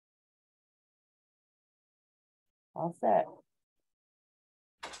All set.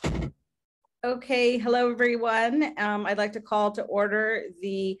 Okay, hello everyone. I'd like to call to order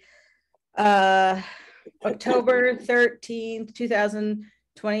the October 13th,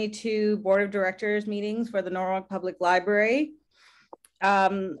 2022 Board of Directors meetings for the Norwalk Public Library.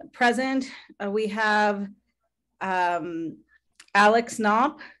 Present, we have Alex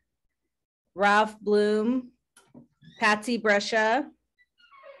Knopp, Ralph Bloom, Patsy Brescia,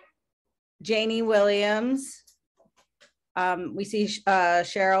 Janie Williams. We see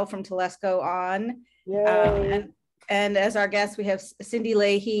Cheryl from Telesco on. And as our guests, we have Cindy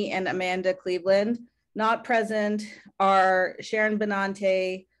Leahy and Amanda Cleveland. Not present are Sharon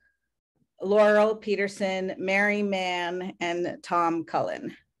Benante, Laurel Peterson, Mary Mann, and Tom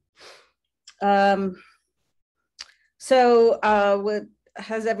Cullen.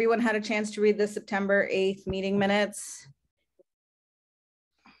 Has everyone had a chance to read the September 8th meeting minutes?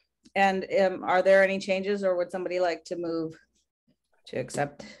 And are there any changes, or would somebody like to move to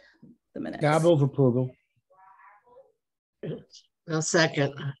accept the minutes? Yeah, I'll move approval. I'll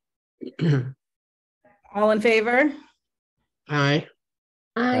second. All in favor? Aye.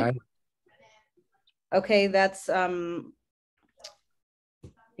 Aye. Okay, that's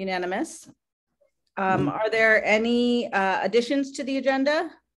unanimous. Are there any additions to the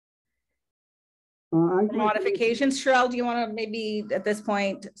agenda? Modifications? Cheryl, do you want to maybe at this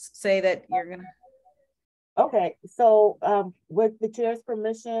point say that you're gonna? Okay, so with the chair's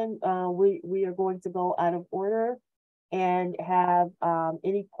permission, we are going to go out of order and have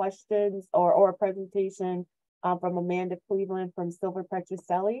any questions or a presentation from Amanda Cleveland from Silver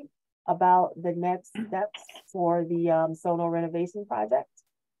Petrocelli about the next steps for the Sono renovation project.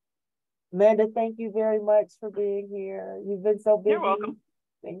 Amanda, thank you very much for being here. You've been so busy. You're welcome.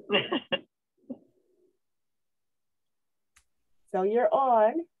 Thank you. So you're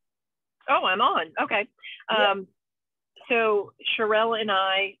on. Oh, I'm on. Okay. Yeah. So Sherelle and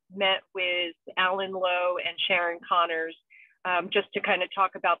I met with Alan Lowe and Sharon Connors just to kind of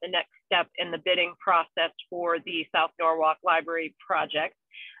talk about the next step in the bidding process for the South Norwalk Library project.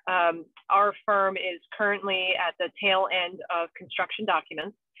 Our firm is currently at the tail end of construction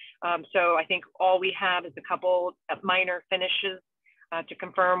documents. So I think all we have is a couple of minor finishes to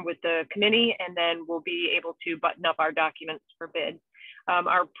confirm with the committee, and then we'll be able to button up our documents for bid.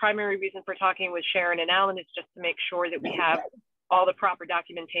 Our primary reason for talking with Sharon and Alan is just to make sure that we have all the proper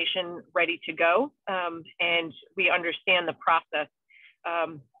documentation ready to go, and we understand the process.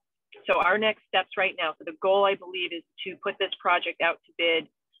 So our next steps right now, so the goal, I believe, is to put this project out to bid,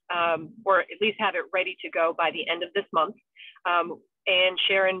 or at least have it ready to go by the end of this month. And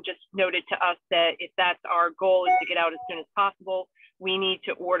Sharon just noted to us that if that's our goal, is to get out as soon as possible, we need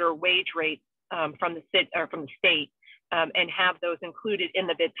to order wage rates from the state and have those included in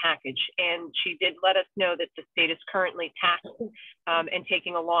the bid package. And she did let us know that the state is currently taxed and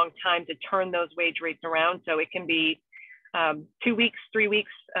taking a long time to turn those wage rates around. So it can be 2 weeks, 3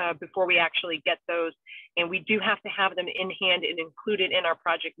 weeks before we actually get those. And we do have to have them in hand and included in our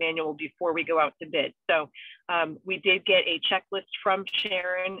project manual before we go out to bid. So we did get a checklist from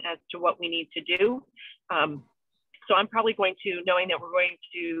Sharon as to what we need to do. So I'm probably going to, knowing that we're going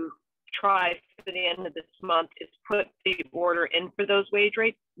to try for the end of this month, is put the order in for those wage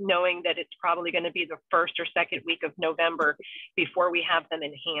rates, knowing that it's probably going to be the first or second week of November before we have them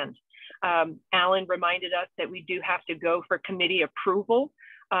in hand. Alan reminded us that we do have to go for committee approval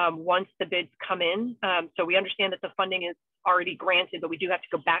once the bids come in. So we understand that the funding is already granted, but we do have to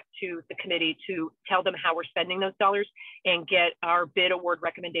go back to the committee to tell them how we're spending those dollars and get our bid award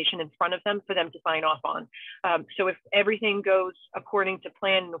recommendation in front of them for them to sign off on. So if everything goes according to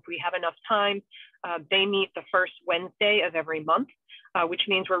plan, and if we have enough time, they meet the first Wednesday of every month, which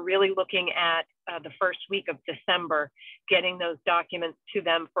means we're really looking at the first week of December, getting those documents to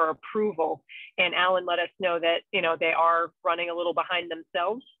them for approval. And Alan let us know that, you know, they are running a little behind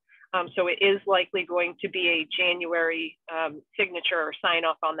themselves. So it is likely going to be a January signature or sign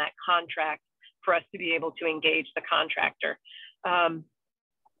off on that contract for us to be able to engage the contractor.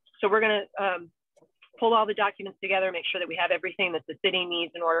 So we're going to pull all the documents together, make sure that we have everything that the city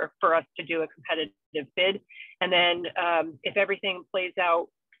needs in order for us to do a competitive bid. And then if everything plays out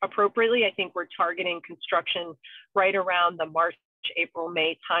appropriately, I think we're targeting construction right around the March, April,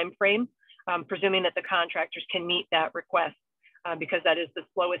 May timeframe, presuming that the contractors can meet that request. Because that is the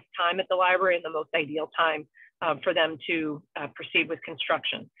slowest time at the library and the most ideal time for them to proceed with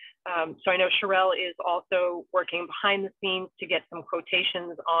construction. So I know Sherelle is also working behind the scenes to get some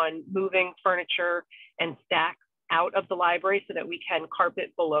quotations on moving furniture and stacks out of the library so that we can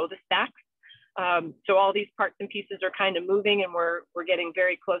carpet below the stacks. So all these parts and pieces are kind of moving, and we're getting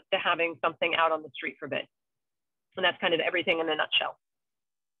very close to having something out on the street for bid. And that's kind of everything in a nutshell.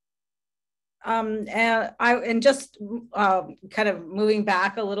 And just kind of moving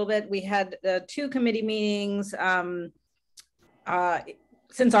back a little bit, we had 2 committee meetings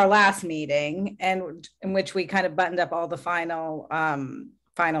since our last meeting, and in which we kind of buttoned up all the final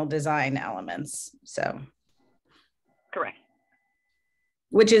design elements. So, correct.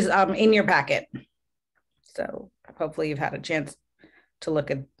 Which is in your packet. So hopefully you've had a chance to look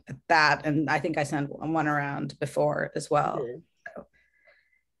at that, and I think I sent one around before as well. So,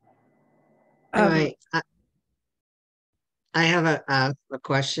 All right. I have a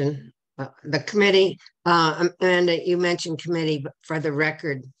question. The committee, Amanda, you mentioned committee, but for the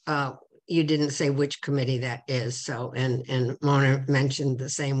record, you didn't say which committee that is. So, and Mona mentioned the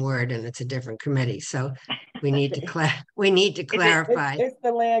same word, and it's a different committee. So we need to clarify. It's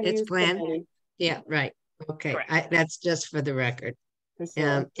the land It's use plan. committee. Yeah, right. Okay, that's just for the record. For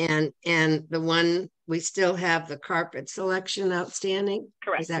sure. And the one, we still have the carpet selection outstanding?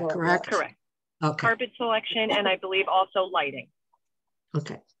 Correct. Is that Well, correct? Correct. Okay. Carpet selection, and I believe also lighting.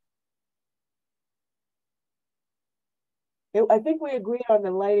 Okay. I think we agreed on the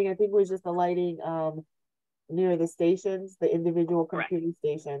lighting. I think it was just the lighting near the stations, the individual computing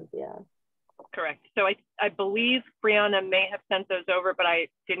stations. Yeah. Correct. So I believe Brianna may have sent those over, but I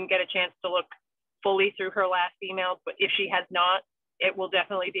didn't get a chance to look fully through her last email. But if she has not, it will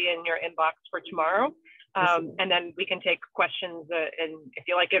definitely be in your inbox for tomorrow. And then we can take questions and if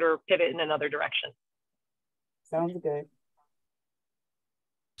you like it, or pivot in another direction. Sounds good.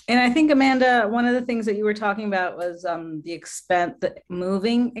 and I think, Amanda, one of the things that you were talking about was the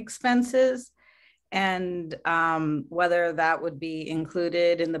moving expenses, and whether that would be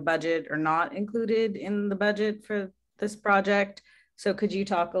included in the budget or not included in the budget for this project. So could you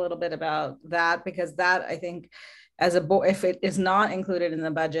talk a little bit about that? Because that, I think, as a board, if it is not included in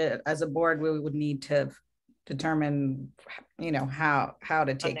the budget, as a board, we would need to determine, how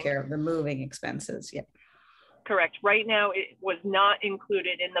to take care of the moving expenses. Yeah. Correct. Right now, it was not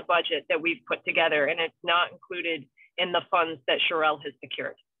included in the budget that we've put together, and it's not included in the funds that Sherelle has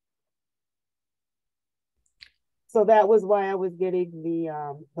secured. So that was why I was getting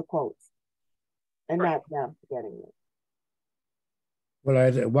the quotes and Correct. not them getting it.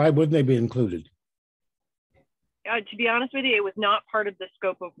 Well, why wouldn't they be included? To be honest with you, it was not part of the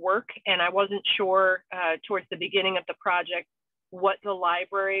scope of work, and I wasn't sure towards the beginning of the project what the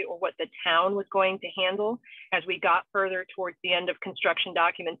library or what the town was going to handle. As we got further towards the end of construction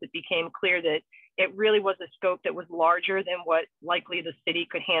documents, it became clear that it really was a scope that was larger than what likely the city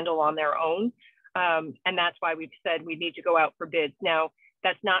could handle on their own. And that's why we've said we need to go out for bids. Now,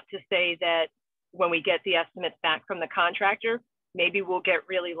 that's not to say that when we get the estimates back from the contractor, maybe we'll get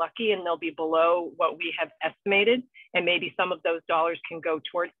really lucky and they'll be below what we have estimated, and maybe some of those dollars can go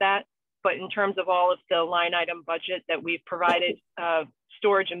towards that. But in terms of all of the line item budget that we've provided,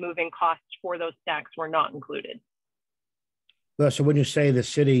 storage and moving costs for those stacks were not included. Well, so when you say the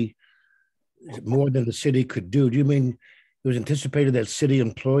city, more than the city could do you mean it was anticipated that city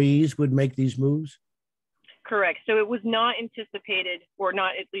employees would make these moves? Correct. So it was not anticipated, or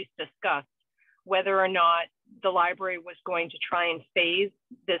not at least discussed, whether or not the library was going to try and phase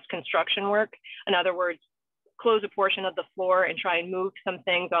this construction work. In other words, close a portion of the floor and try and move some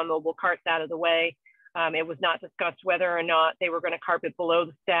things on mobile carts out of the way. It was not discussed whether or not they were going to carpet below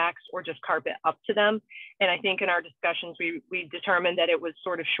the stacks or just carpet up to them. And I think in our discussions, we determined that it was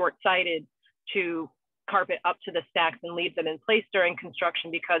sort of short-sighted to carpet up to the stacks and leave them in place during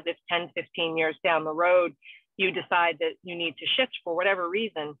construction, because if 10, 15 years down the road, you decide that you need to shift for whatever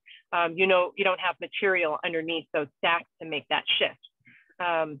reason, you don't have material underneath those stacks to make that shift.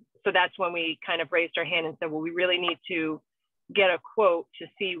 So that's when we kind of raised our hand and said, well, we really need to get a quote to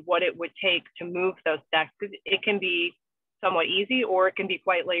see what it would take to move those stacks, because it can be somewhat easy, or it can be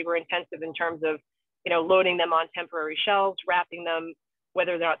quite labor intensive in terms of, loading them on temporary shelves, wrapping them,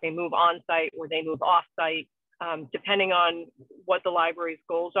 whether or not they move on site or they move off site, depending on what the library's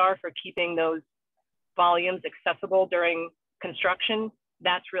goals are for keeping those volumes accessible during construction.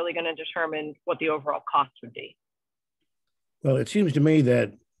 That's really going to determine what the overall cost would be. Well, it seems to me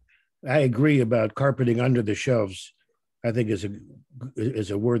that I agree about carpeting under the shelves. I think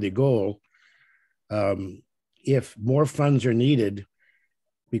is a worthy goal. If more funds are needed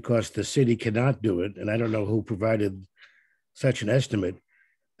because the city cannot do it, and I don't know who provided such an estimate,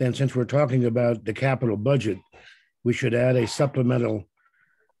 then since we're talking about the capital budget, we should add a supplemental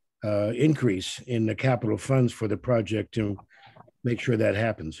increase in the capital funds for the project to make sure that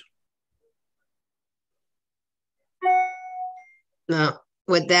happens. Now,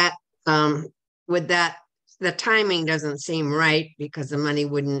 with that, the timing doesn't seem right, because the money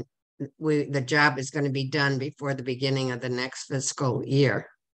wouldn't the job is going to be done before the beginning of the next fiscal year.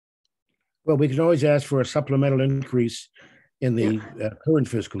 Well, we can always ask for a supplemental increase in the current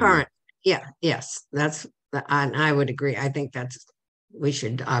fiscal year. Current, yeah, yes, and I would agree. I think we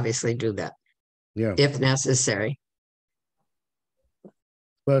should obviously do that. Yeah. If necessary.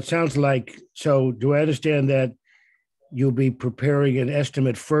 Well, it sounds like, so do I understand that you'll be preparing an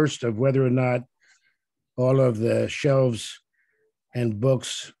estimate first of whether or not all of the shelves and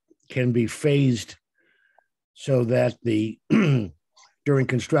books can be phased so that during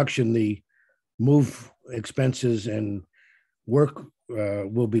construction, the move expenses and work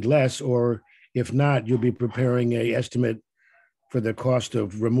will be less, or if not, you'll be preparing an estimate for the cost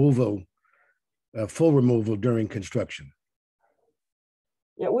of removal, full removal during construction?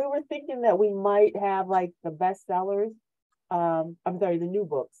 Yeah, we were thinking that we might have like the bestsellers, the new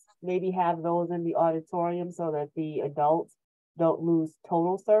books, maybe have those in the auditorium so that the adults don't lose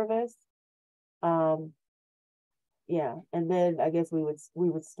total service. Yeah, and then I guess we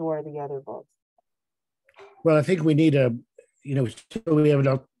would store the other books. Well, I think we need so we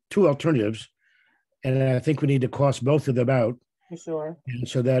have two alternatives, and I think we need to cost both of them out. For sure. And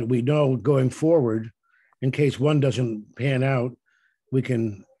so that we know going forward, in case one doesn't pan out, we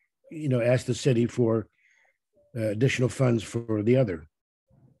can, ask the city for additional funds for the other.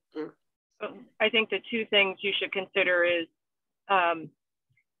 I think the two things you should consider is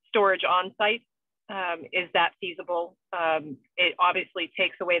storage on site. Is that feasible? It obviously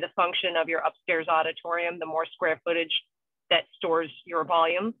takes away the function of your upstairs auditorium, the more square footage that stores your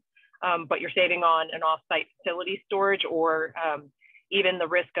volume, but you're saving on an off-site facility storage, or even the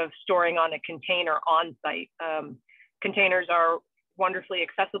risk of storing on a container on site. Containers are wonderfully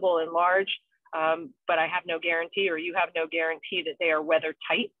accessible and large, but I have no guarantee, or you have no guarantee, that they are weather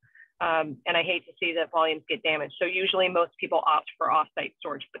tight. And I hate to see that volumes get damaged. So usually most people opt for off-site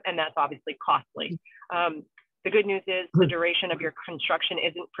storage, and that's obviously costly. The good news is the duration of your construction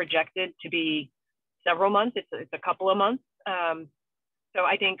isn't projected to be several months. It's a couple of months. So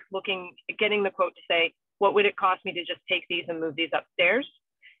I think getting the quote to say, what would it cost me to just take these and move these upstairs?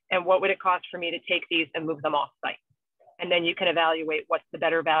 And what would it cost for me to take these and move them off-site? And then you can evaluate what's the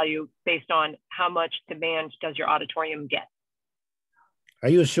better value based on how much demand does your auditorium get. Are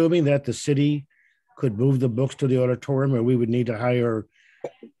you assuming that the city could move the books to the auditorium, or we would need to hire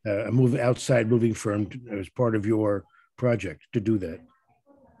a outside moving firm as part of your project to do that?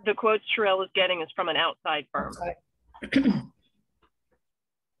 The quote Sherelle is getting is from an outside firm. Can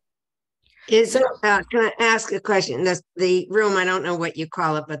I ask a question? The room, I don't know what you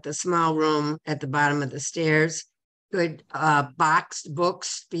call it, but the small room at the bottom of the stairs, could boxed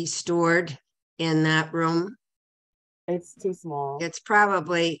books be stored in that room? It's too small. It's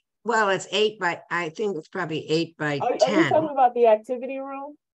probably, it's 8 by, I think it's probably 8 by 10. Are you talking about the activity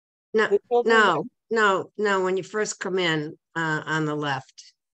room? No, when you first come in on the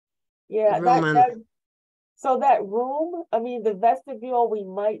left. Yeah, so that room, the vestibule, we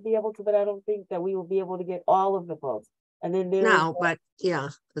might be able to, but I don't think that we will be able to get all of the books. And then but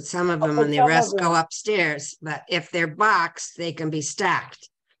some of them and the rest go upstairs. But if they're boxed, they can be stacked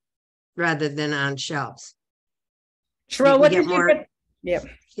rather than on shelves. Sherelle, what did you get?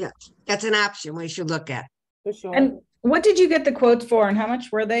 Yeah, that's an option we should look at. For sure. And what did you get the quotes for, and how much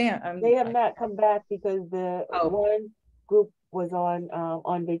were they? They have not come back because the one group was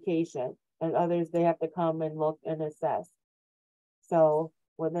on vacation, and others, they have to come and look and assess. So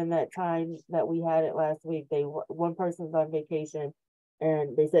within that time that we had it last week, one person's on vacation,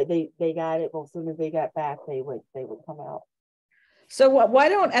 and they said they got it, but as soon as they got back, they would come out. So why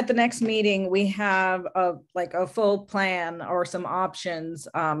don't at the next meeting we have a full plan or some options,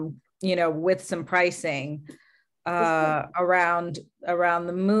 with some pricing around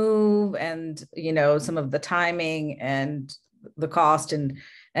the move and some of the timing and the cost, and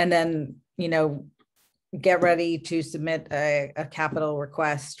then get ready to submit a capital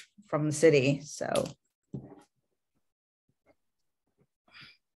request from the city. So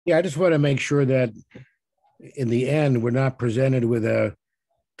yeah, I just want to make sure that in the end, we're not presented with a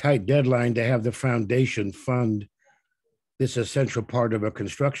tight deadline to have the foundation fund this essential part of a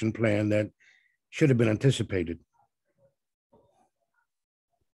construction plan that should have been anticipated.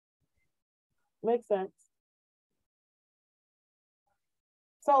 Makes sense.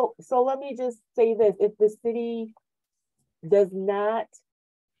 So let me just say this: if the city does not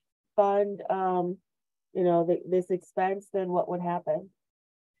fund, this expense, then what would happen?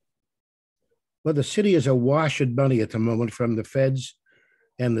 Well, the city is awash in money at the moment from the feds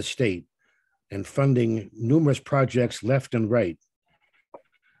and the state, and funding numerous projects left and right.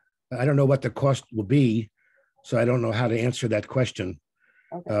 I don't know what the cost will be, so I don't know how to answer that question.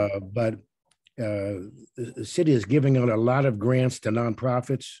 Okay. But the city is giving out a lot of grants to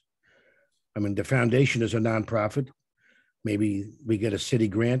nonprofits. I mean, the foundation is a nonprofit. Maybe we get a city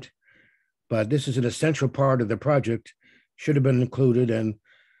grant, but this is an essential part of the project, should have been included. And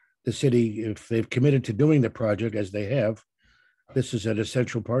the city, if they've committed to doing the project as they have, this is an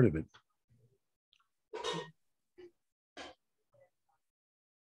essential part of it.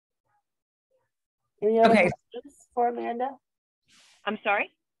 Any other Okay. questions for Amanda? I'm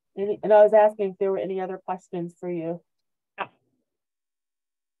sorry? And I was asking if there were any other questions for you.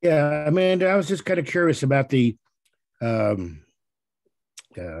 Yeah, Amanda, I was just kind of curious about the, I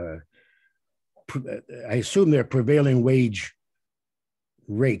assume they're prevailing wage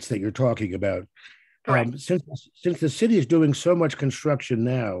rates that you're talking about. Correct. Since the city is doing so much construction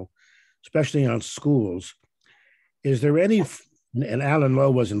now, especially on schools, is there any, and Alan Lowe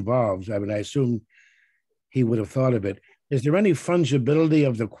was involved, I mean, I assume he would have thought of it. Is there any fungibility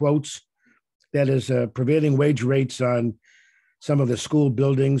of the quotes that is prevailing wage rates on some of the school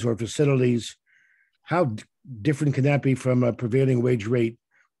buildings or facilities? How different can that be from a prevailing wage rate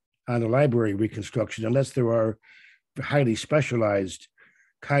on a library reconstruction, unless there are highly specialized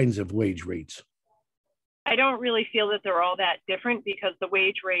kinds of wage rates? I don't really feel that they're all that different, because the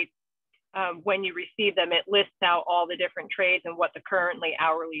wage rates, when you receive them, it lists out all the different trades and what the currently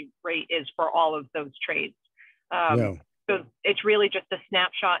hourly rate is for all of those trades. Yeah. So it's really just a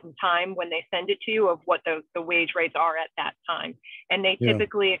snapshot in time when they send it to you of what the wage rates are at that time. And they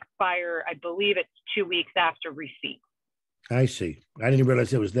typically expire, I believe it's 2 weeks after receipt. I see. I didn't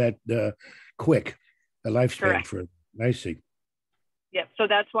realize it was that quick, a lifespan. Correct. For, I see. Yep. So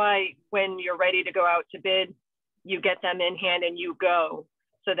that's why when you're ready to go out to bid, you get them in hand and you go,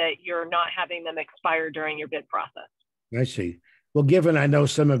 so that you're not having them expire during your bid process. I see. Well, given I know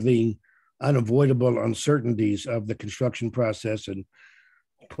some of the unavoidable uncertainties of the construction process and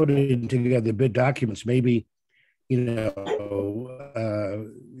putting together bid documents, maybe, if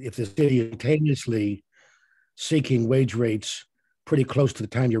the city is simultaneously seeking wage rates pretty close to the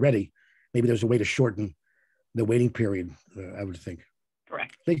time you're ready, maybe there's a way to shorten the waiting period, I would think.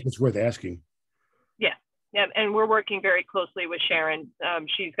 Correct. I think it's worth asking. Yeah. Yeah. And we're working very closely with Sharon.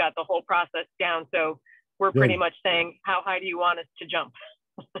 She's got the whole process down. So we're pretty much saying, how high do you want us to jump?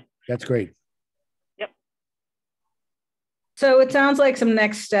 That's great. Yep. So it sounds like some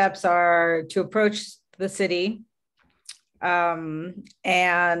next steps are to approach the city,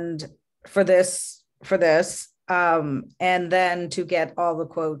 and for this, and then to get all the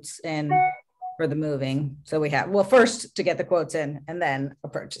quotes in for the moving. So we have, well, first to get the quotes in and then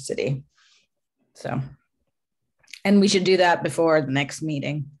approach the city. So, and we should do that before the next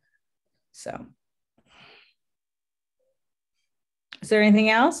meeting. So. Is there anything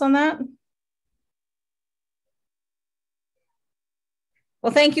else on that?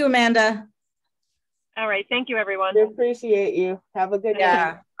 Well, thank you, Amanda. All right. Thank you, everyone. We appreciate you. Have a good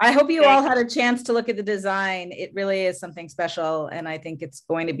day. I hope you all had a chance to look at the design. It really is something special. And I think it's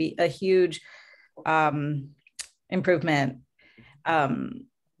going to be a huge improvement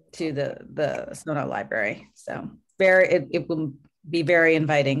to the Snow Library. So it will be very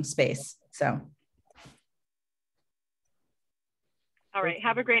inviting space. So. All right.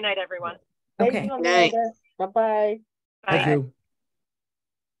 Have a great night, everyone. Thank Okay. you, Amanda. Bye-bye. Thank you.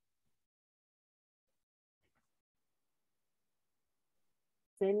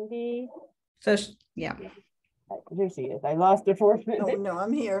 Cindy. So yeah. Here she is. I lost her for a minute. Oh, no,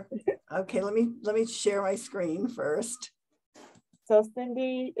 I'm here. Okay, let me share my screen first. So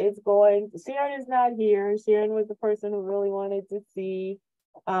Cindy is Sharon is not here. Sharon was the person who really wanted to see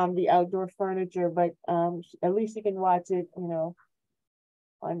the outdoor furniture, but at least you can watch it,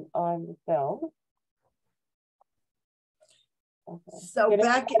 on the film. Okay. So can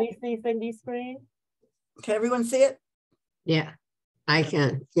back, you see Cindy's screen? can everyone see it? Yeah, I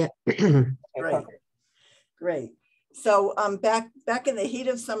can. Yeah. Okay, Great. perfect. Great. So back in the heat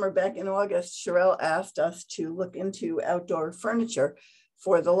of summer, back in August, Sherelle asked us to look into outdoor furniture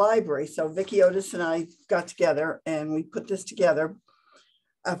for the library. So Vicki Otis and I got together and we put this together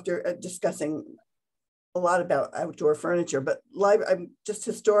after discussing a lot about outdoor furniture. But just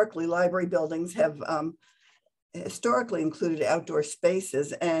historically, library buildings have historically included outdoor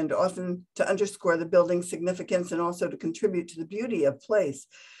spaces, and often to underscore the building's significance and also to contribute to the beauty of place.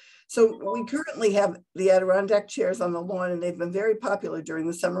 So we currently have the Adirondack chairs on the lawn, and they've been very popular during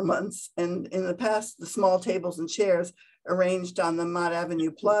the summer months. And in the past, the small tables and chairs arranged on the Mott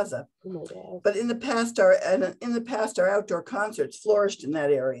Avenue Plaza. But in the past, our outdoor concerts flourished in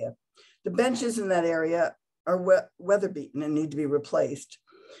that area. The benches in that area are weather beaten and need to be replaced.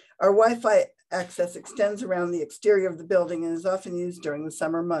 Our Wi-Fi access extends around the exterior of the building and is often used during the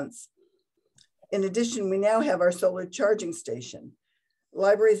summer months. In addition, we now have our solar charging station.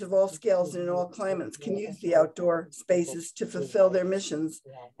 Libraries of all scales and in all climates can use the outdoor spaces to fulfill their missions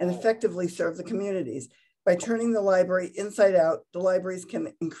and effectively serve the communities. By turning the library inside out, the libraries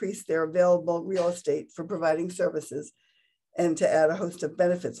can increase their available real estate for providing services and to add a host of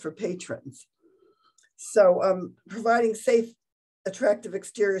benefits for patrons. So providing safe, attractive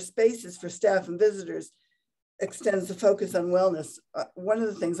exterior spaces for staff and visitors extends the focus on wellness. One of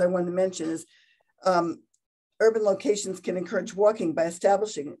the things I wanted to mention is urban locations can encourage walking by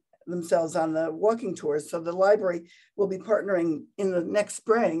establishing themselves on the walking tours. So the library will be partnering in the next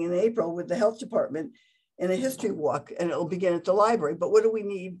spring in April with the health department in a history walk, and it'll begin at the library. But what do we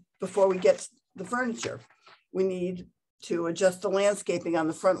need before we get the furniture? We need to adjust the landscaping on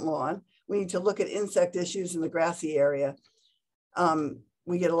the front lawn. We need to look at insect issues in the grassy area.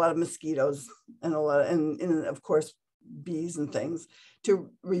 We get a lot of mosquitoes and and of course, bees and things, to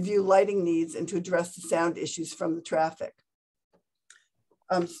review lighting needs and to address the sound issues from the traffic.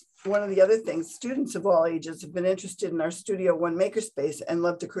 One of the other things, students of all ages have been interested in our Studio One makerspace and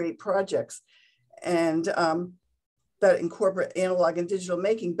love to create projects and that incorporate analog and digital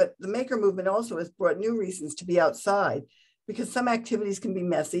making. But the maker movement also has brought new reasons to be outside, because some activities can be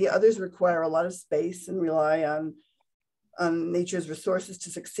messy, others require a lot of space and rely on nature's resources to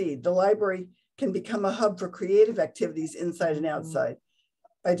succeed. The library can become a hub for creative activities inside and outside.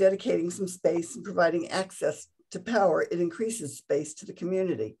 By dedicating some space and providing access to power, it increases space to the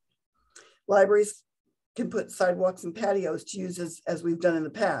community. Libraries can put sidewalks and patios to use as we've done in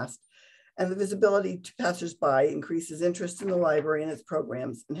the past, and the visibility to passersby increases interest in the library and its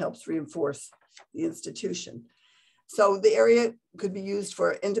programs and helps reinforce the institution. So the area could be used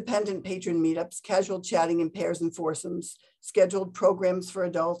for independent patron meetups, casual chatting in pairs and foursomes, scheduled programs for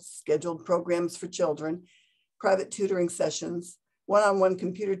adults, scheduled programs for children, private tutoring sessions, one-on-one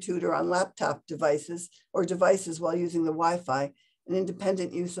computer tutor on laptop devices or devices while using the Wi-Fi, and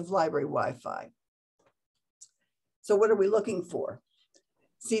independent use of library Wi-Fi. So what are we looking for?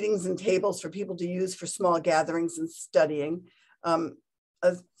 Seatings and tables for people to use for small gatherings and studying.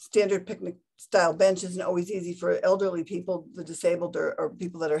 A standard picnic style bench isn't always easy for elderly people, the disabled, or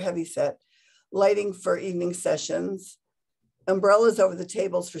people that are heavy set. Lighting for evening sessions. Umbrellas over the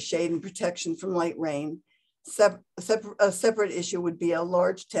tables for shade and protection from light rain. A separate issue would be a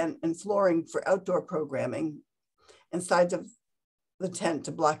large tent and flooring for outdoor programming, and sides of the tent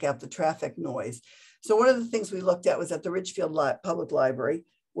to block out the traffic noise. So one of the things we looked at was at the Ridgefield Public Library,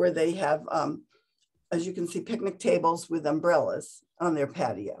 where they have, as you can see, picnic tables with umbrellas on their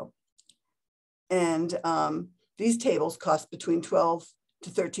patio. And these tables cost between $1,200 to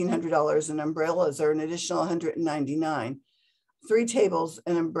 $1,300, and umbrellas are an additional $199. 3 tables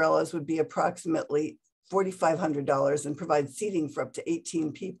and umbrellas would be approximately $4,500 and provide seating for up to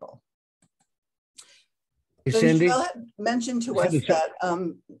 18 people. Hey, Cindy, Cheryl had mentioned to us that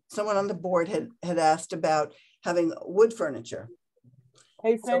someone on the board had asked about having wood furniture.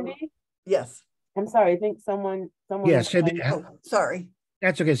 Hey, Cindy? So, yes. I'm sorry, I think someone. Yeah, Cindy. Oh, sorry.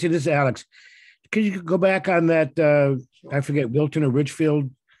 That's okay. See, this is Alex. Can you go back on that? I forget, Wilton or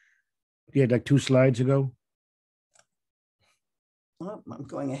Ridgefield? You had like 2 slides ago. Oh, I'm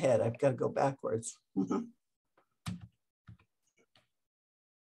going ahead. I've got to go backwards.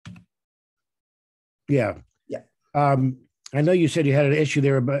 Yeah. Yeah. I know you said you had an issue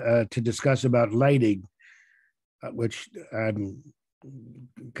there about, to discuss about lighting, which I'm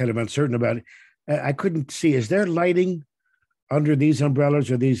kind of uncertain about. I couldn't see. Is there lighting under these umbrellas,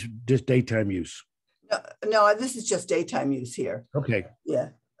 or these just daytime use? No, this is just daytime use here. Okay. Yeah.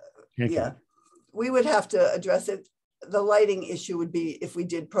 Thank yeah. you. We would have to address it. The lighting issue would be if we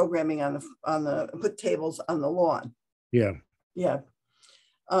did programming on the put tables on the lawn. Yeah. Yeah.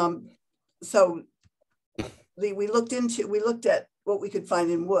 So we looked at what we could find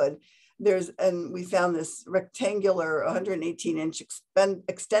in wood. And we found this rectangular 118-inch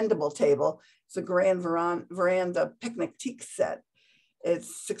extendable table. It's a grand veranda picnic teak set.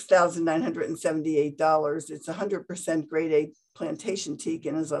 It's $6,978. It's 100% grade A plantation teak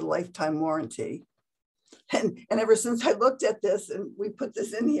and is a lifetime warranty. And ever since I looked at this and we put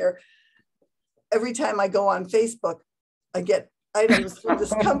this in here, every time I go on Facebook, I get items from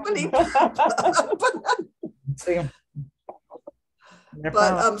this company.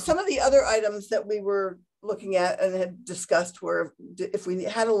 But some of the other items that we were looking at and had discussed were if we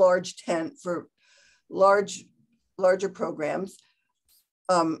had a large tent for larger programs,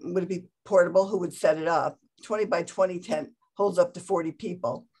 would it be portable? Who would set it up? 20 by 20 tent holds up to 40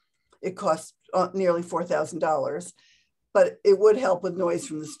 people. It costs nearly $4,000, but it would help with noise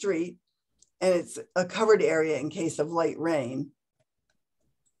from the street. and it's a covered area in case of light rain.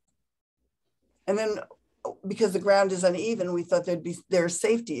 And then because the ground is uneven, we thought there are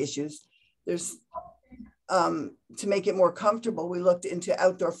safety issues. There's to make it more comfortable, we looked into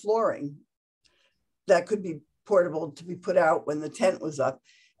outdoor flooring that could be portable to be put out when the tent was up.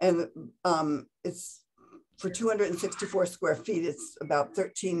 And it's for 264 square feet, it's about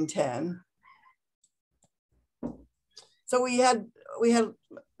 1310. So we had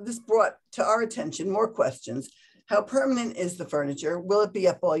this brought to our attention more questions. How permanent is the furniture? Will it be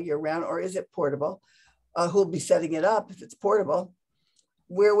up all year round, or is it portable? Who'll be setting it up if it's portable?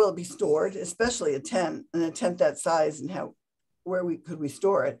 Where will it be stored, especially a tent that size, and where could we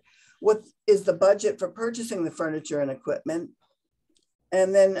store it? What is the budget for purchasing the furniture and equipment?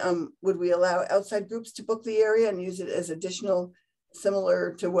 And then would we allow outside groups to book the area and use it as additional,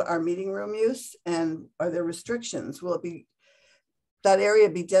 similar to what our meeting room use? And are there restrictions? Will that area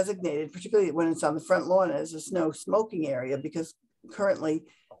be designated, particularly when it's on the front lawn, as a no smoking area? Because currently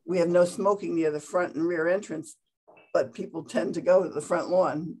we have no smoking near the front and rear entrance, but people tend to go to the front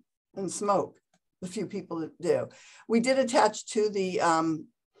lawn and smoke, the few people that do. We did attach to the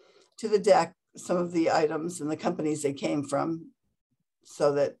deck some of the items and the companies they came from,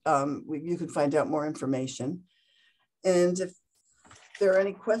 so that you could find out more information. And if there are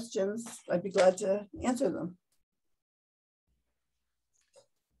any questions, I'd be glad to answer them.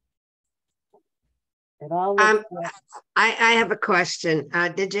 I have a question.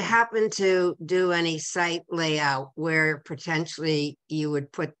 Did you happen to do any site layout where potentially you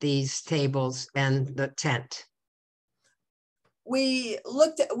would put these tables and the tent? We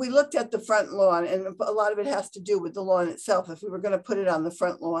looked at the front lawn, and a lot of it has to do with the lawn itself. If we were going to put it on the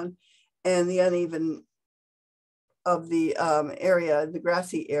front lawn and the uneven of the area, the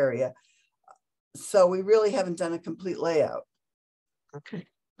grassy area. So we really haven't done a complete layout. Okay.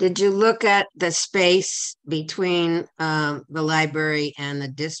 Did you look at the space between the library and the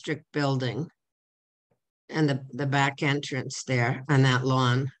district building and the back entrance there on that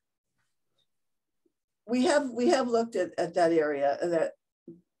lawn? We have looked at that area, that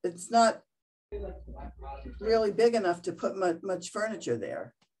it's not really big enough to put much furniture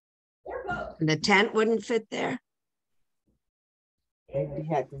there. The tent wouldn't fit there? Maybe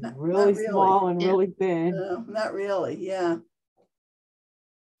had really small and really thin. No, not really, yeah.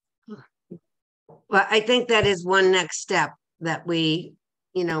 Well, I think that is one next step that we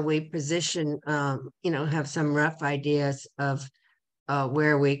position, have some rough ideas of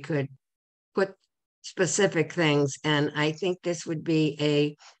where we could put specific things. And I think this would be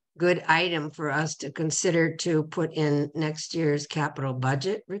a good item for us to consider to put in next year's capital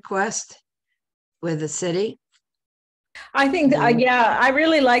budget request with the city. I think, I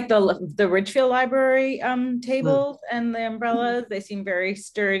really like the Ridgefield Library tables and the umbrellas. They seem very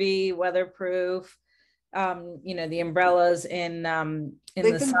sturdy, weatherproof. The umbrellas in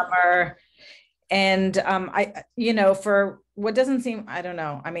the summer, and for what doesn't seem, I don't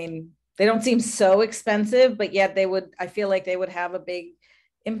know. I mean, they don't seem so expensive, but yet I feel like they would have a big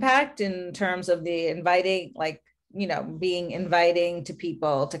impact in terms of the inviting, being inviting to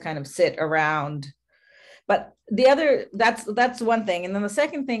people to kind of sit around. But that's one thing. And then the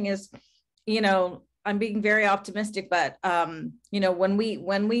second thing is, I'm being very optimistic, but when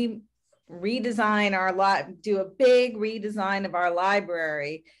we redesign do a big redesign of our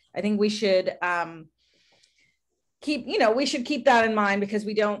library, I think we should keep that in mind, because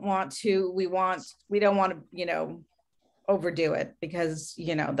we don't want to overdo it, because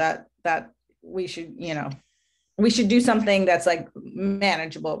that we should do something that's like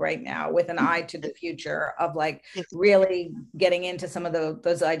manageable right now, with an eye to the future of really getting into some of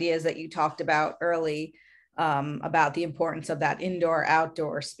those ideas that you talked about early, about the importance of that indoor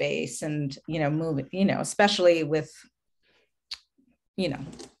outdoor space, and moving, especially with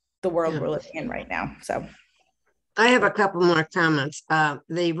the world we're living in right now. So I have a couple more comments.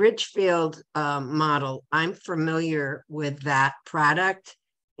 The Ridgefield model, I'm familiar with that product,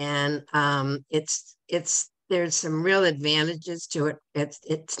 and there's some real advantages to it.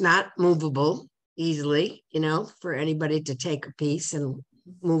 It's not movable easily, for anybody to take a piece and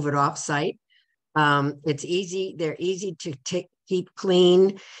move it off site. It's easy. They're easy to keep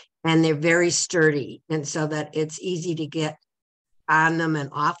clean, and they're very sturdy. And so that it's easy to get on them and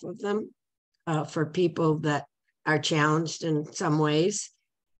off of them for people that are challenged in some ways.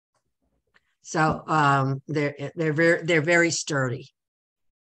 So they're very sturdy.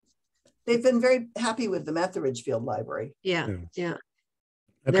 They've been very happy with them at the Ridgefield Library. Yeah.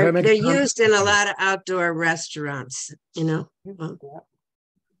 They're used in a lot of outdoor restaurants, Yeah,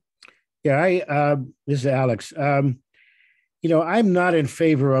 this is Alex. I'm not in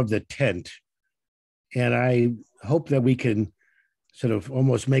favor of the tent And I hope that we can sort of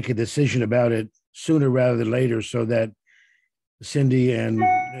almost make a decision about it sooner rather than later so that Cindy and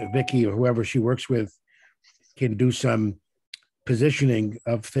Vicky or whoever she works with can do some positioning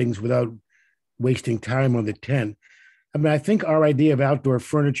of things without wasting time on the tent. I mean, I think our idea of outdoor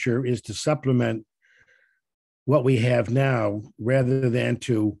furniture is to supplement what we have now rather than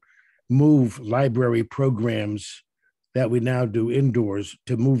to move library programs that we now do indoors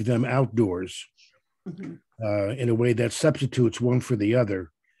to move them outdoors in a way that substitutes one for the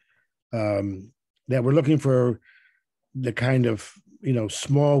other. That we're looking for the kind of,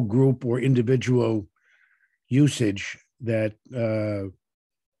 small group or individual usage that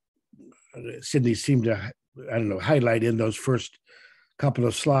Sydney seemed to, highlight in those first couple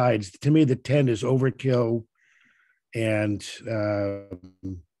of slides. To me, the tent is overkill and,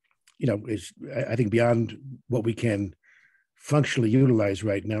 is, I think, beyond what we can functionally utilize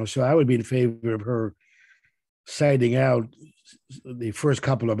right now. So I would be in favor of her citing out the first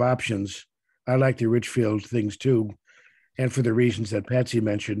couple of options. I like the Richfield things too, and for the reasons that Patsy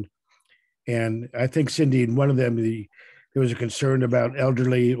mentioned. And I think, Cindy, in one of them, there was a concern about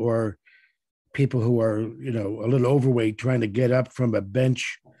elderly or people who are, a little overweight trying to get up from a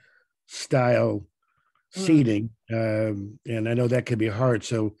bench style seating. And I know that can be hard.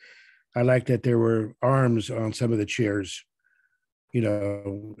 So I like that there were arms on some of the chairs, and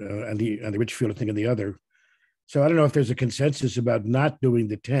the Richfield thing and the other. So I don't know if there's a consensus about not doing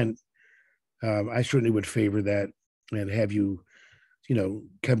the tent. I certainly would favor that and have you,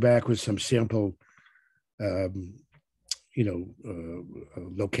 come back with some sample,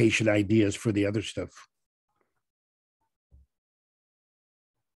 location ideas for the other stuff.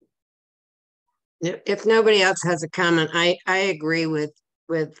 If nobody else has a comment, I agree with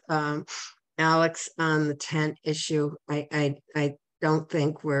Alex on the tent issue. I don't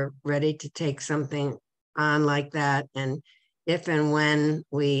think we're ready to take something on like that. And if and when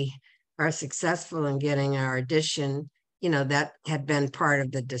we are successful in getting our addition, that had been part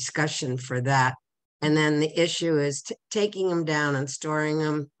of the discussion for that. And then the issue is taking them down and storing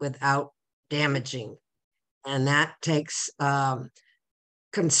them without damaging. And that takes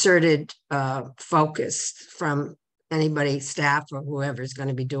concerted focus from anybody, staff or whoever's going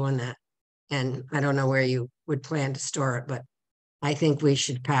to be doing that. And I don't know where you would plan to store it, but I think we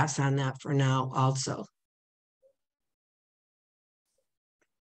should pass on that for now also.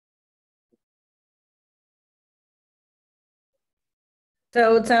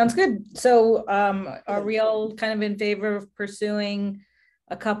 So it sounds good. So are we all kind of in favor of pursuing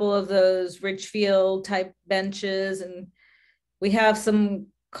a couple of those Richfield type benches? And we have some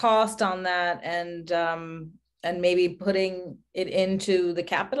cost on that and maybe putting it into the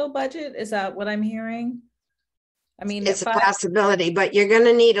capital budget. Is that what I'm hearing? I mean, it's a possibility, but you're going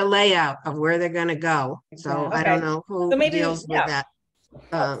to need a layout of where they're going to go. So okay. I don't know who deals with that.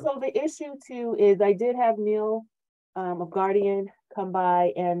 So the issue too is I did have Neil of Guardian come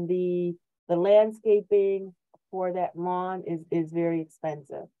by, and the landscaping for that lawn is very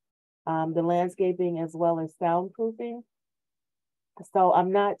expensive. The landscaping as well as soundproofing. So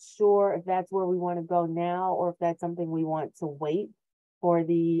I'm not sure if that's where we want to go now, or if that's something we want to wait for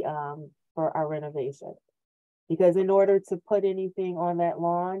the for our renovation. Because in order to put anything on that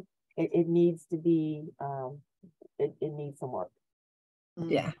lawn, it needs to be it needs some work.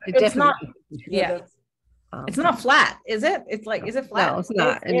 Yeah, it's not. Yeah. It's not flat, is it? It's like, is it flat? No, it's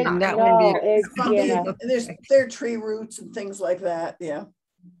not. There are tree roots and things like that. Yeah.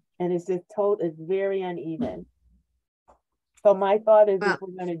 And it's just it's very uneven. So my thought is if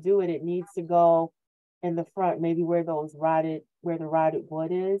we're going to do it, it needs to go in the front, maybe where the rotted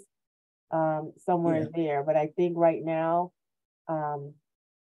wood is, somewhere there. But I think right now,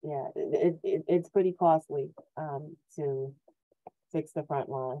 it's pretty costly to fix the front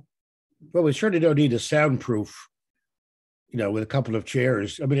lawn. Well, we certainly don't need a soundproof, with a couple of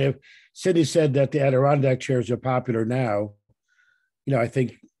chairs. I mean, if Cindy said that the Adirondack chairs are popular now, I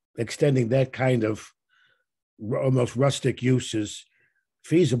think extending that kind of almost rustic use is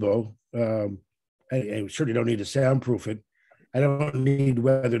feasible. I certainly don't need to soundproof it. I don't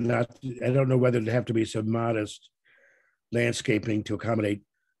know whether it'd have to be some modest landscaping to accommodate,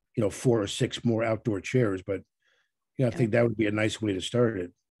 4 or 6 more outdoor chairs, but I think that would be a nice way to start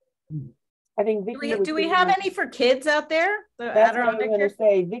it. I think do we have any for kids out there? That's what I was going to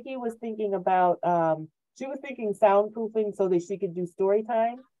say. Vicky was thinking about she was thinking soundproofing so that she could do story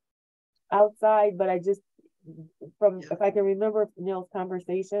time outside, but I just if I can remember Neil's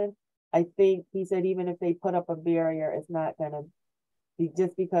conversation, I think he said even if they put up a barrier, it's not going to be,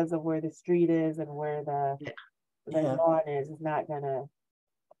 just because of where the street is and where the lawn is, it's not going to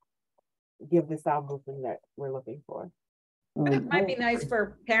give the soundproofing that we're looking for. It might be nice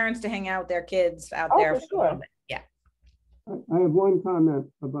for parents to hang out with their kids out Oh, there. for sure. Yeah. I have one comment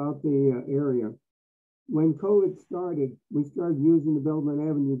about the area. When COVID started, we started using the Belmont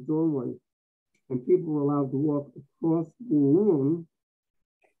Avenue doorway, and people were allowed to walk across the lawn.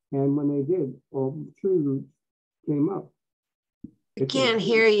 And when they did, all the tree roots came up. I can't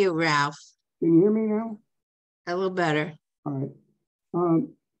hear you, Ralph. Can you hear me now? A little better. All right.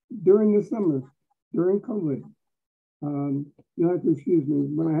 During the summer, during COVID, you'll have to excuse me.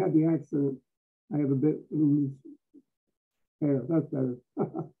 When I had the accident, I have a bit loose hair. That's better.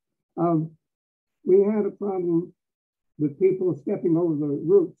 We had a problem with people stepping over the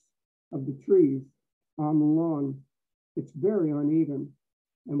roots of the trees on the lawn. It's very uneven.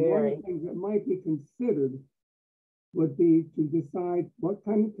 And one of the things that might be considered would be to decide what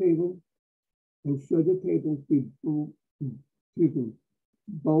kind of table, and should the tables be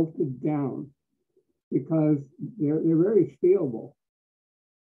bolted down, because they're very stealable.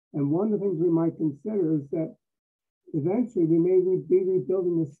 And one of the things we might consider is that eventually we may be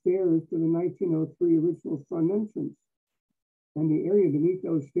rebuilding the stairs to the 1903 original front entrance. And the area beneath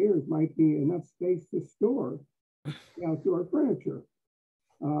those stairs might be enough space to store the outdoor furniture.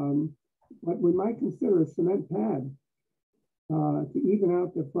 But we might consider a cement pad to even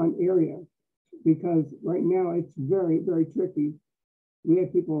out the front area, because right now it's very, very tricky. We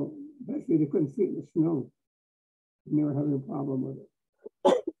had people, especially they couldn't see the snow, and they were having a problem with it.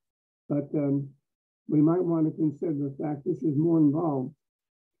 But we might want to consider the fact this is more involved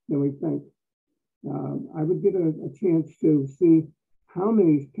than we think. I would give it a chance to see how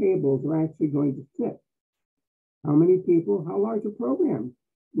many tables are actually going to fit. How many people, how large a program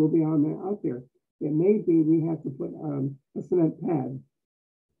will be out there. It may be we have to put a cement pad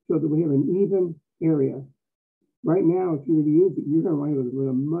so that we have an even area. Right now, if you were to use it, you're going to wind up with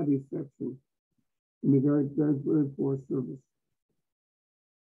a muddy section. It'll be very, very, very poor service.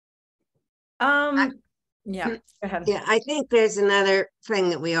 Yeah, go ahead. Yeah, I think there's another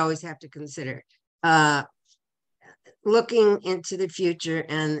thing that we always have to consider. Looking into the future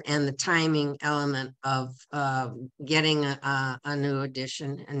and the timing element of getting a new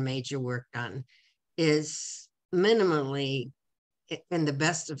addition and major work done is minimally, in the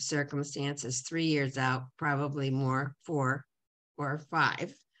best of circumstances, 3 years out, probably more, 4 or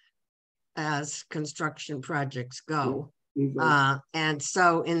 5, as construction projects go. And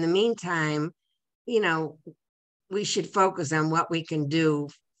so in the meantime, you know, we should focus on what we can do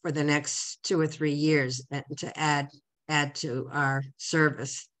for the next 2 or 3 years to add to our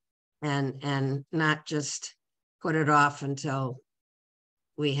service, and not just put it off until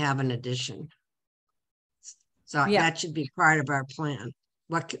we have an addition. So that should be part of our plan.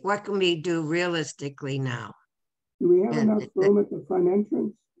 What can we do realistically now? Do we have enough room at the front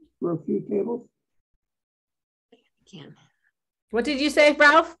entrance for a few tables? What did you say,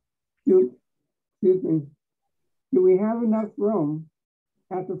 Ralph? Excuse me. Do we have enough room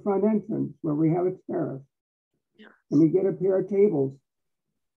at the front entrance where we have a terrace? And we get a pair of tables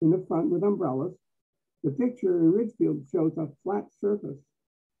in the front with umbrellas. The picture in Ridgefield shows a flat surface.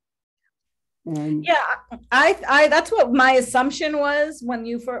 And yeah, I that's what my assumption was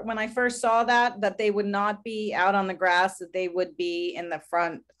when I first saw that they would not be out on the grass, that they would be in the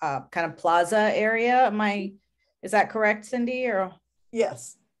front kind of plaza area. Is that correct, Cindy? Or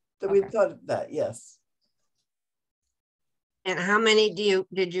yes, that we thought of that. Yes. And how many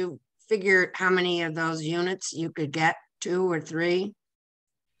did you figure how many of those units you could get? 2 or 3?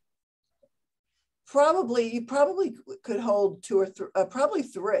 You probably could hold 2 or 3, probably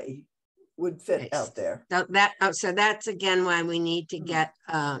 3 would fit out there. So that's again why we need to get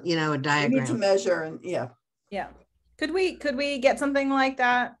a diagram. We need to measure and yeah. Could we get something like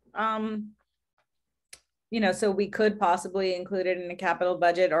that? So we could possibly include it in the capital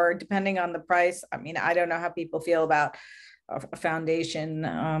budget, or depending on the price. I mean, I don't know how people feel about a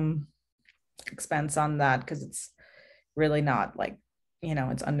foundation expense on that, because it's really not like,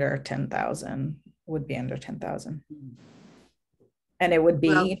 it's under 10,000, would be under 10,000. And it would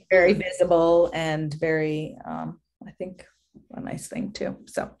be very visible and very, I think, a nice thing too.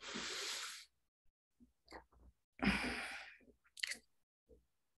 So.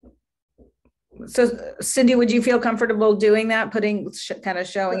 So Cindy, would you feel comfortable doing that, kind of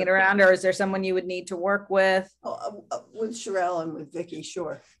showing it around, or is there someone you would need to work with? With Sherelle and with Vicky,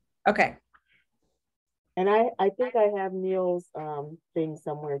 sure. Okay. And I think I have Neil's thing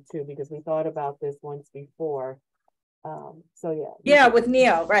somewhere too, because we thought about this once before. So yeah. Yeah, with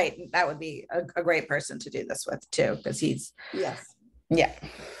Neil, right. That would be a great person to do this with too, because he's. Yes. Yeah.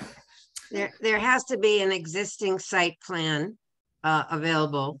 There has to be an existing site plan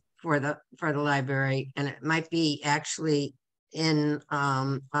available for the library, and it might be actually in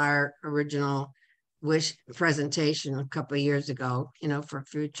our original wish presentation a couple of years ago, you know, for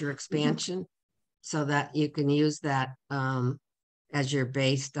future expansion, so that you can use that as your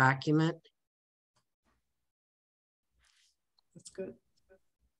base document. That's good.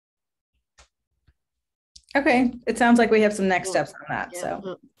 Okay, it sounds like we have some next steps on that, Yeah.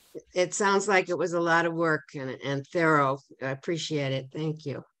 so. It sounds like it was a lot of work and thorough. I appreciate it. Thank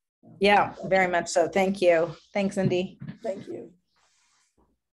you. Yeah, very much so. Thank you. Thanks, Cindy. Thank you.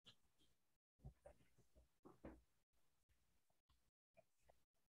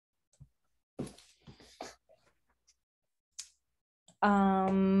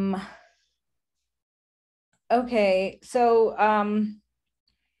 Okay, so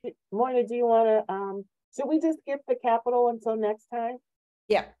Monica, do you want to, should we just skip the capital until next time?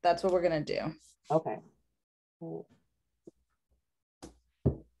 yeah, that's what we're gonna do. Okay.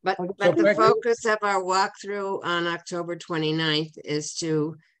 But Okay, the so- focus of our walkthrough on October 29th is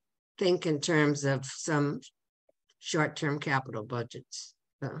to think in terms of some short-term capital budgets.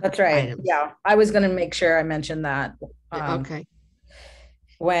 That's right. items. Yeah, I was gonna make sure I mentioned that. Okay.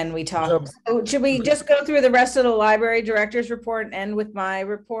 When we talk. So should we just go through the rest of the library director's report and end with my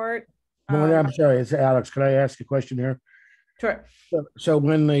report? I'm sorry, it's Alex. Could I ask a question here? Sure. So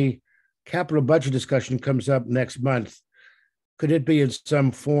when the capital budget discussion comes up next month, could it be in some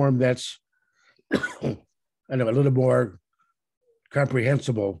form that's, I know, a little more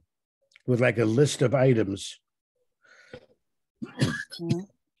comprehensible with like a list of items?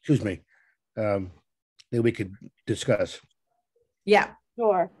 Excuse me, that we could discuss. Yeah.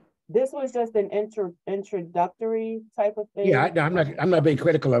 Sure. This was just an introductory type of thing. Yeah, I'm not being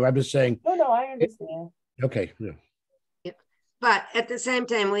critical of it. I'm just saying, No, I understand. okay, yeah. But at the same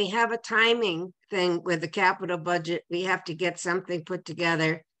time, we have a timing thing with the capital budget. We have to get something put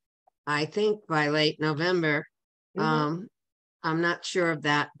together, I think, by late November. I'm not sure of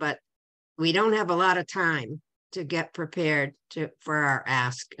that, but we don't have a lot of time to get prepared for our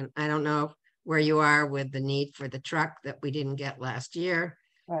ask. And I don't know where you are with the need for the truck that we didn't get last year.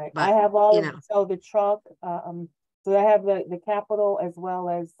 Right. But, I have all you of, know. so the truck, so I have the capital as well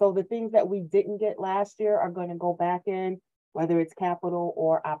as, so the things that we didn't get last year are going to go back in, whether it's capital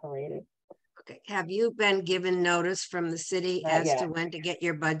or operating. Okay. Have you been given notice from the city Not as yet. to when to get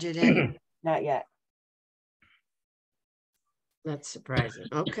your budget in? Not yet. That's surprising.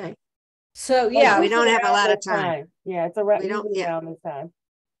 Okay. So yeah, we don't have a lot of This time. Yeah, it's around, We don't- usually yeah. around this time.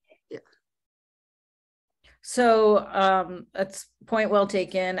 so that's point well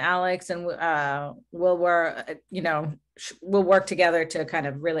taken, Alex, and we'll work, we'll work together to kind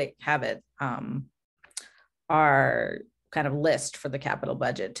of really have it our kind of list for the capital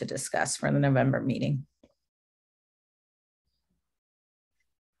budget to discuss for the November meeting.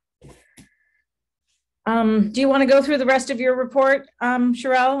 Do you want to go through the rest of your report,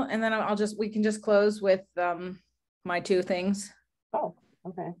 Sherelle, and then we can just close with my two things. Oh,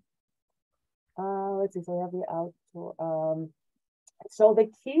 okay. Let's see, so we have the outdoor, so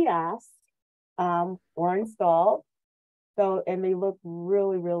the kiosks, were installed. So, and they look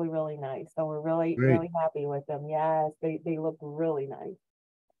really, really, really nice. So we're really, Great. really happy with them. Yes, they look really nice.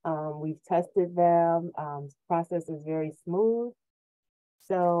 We've tested them. Process is very smooth.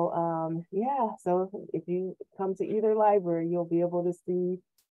 So, yeah, so if you come to either library, you'll be able to see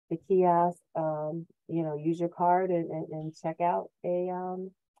the kiosk, use your card and check out a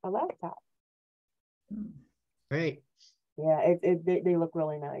laptop. Great. Yeah, they look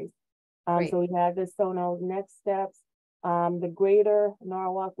really nice. Great. So we had the Sono next steps, the Greater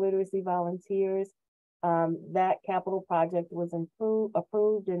Norwalk Literacy Volunteers. That capital project was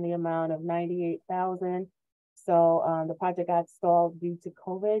approved in the amount of $98,000. So the project got stalled due to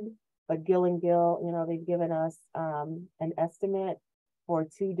COVID, but Gill and Gill, they've given us an estimate for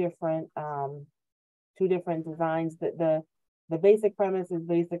two different designs. The basic premise is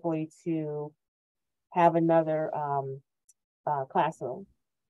basically to have another classroom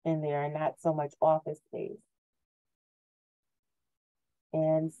in there and not so much office space.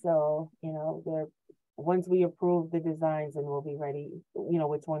 And so, once we approve the designs, and we'll be ready,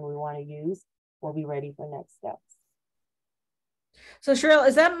 which one we want to use, we'll be ready for next steps. So Cheryl,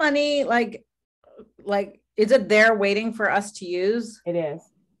 is that money like, is it there waiting for us to use? It is.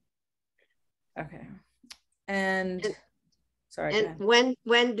 Okay. And sorry. And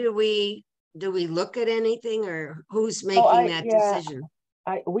when do we look at anything, or who's making that yeah, decision?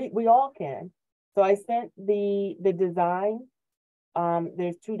 We all can. So I sent the design.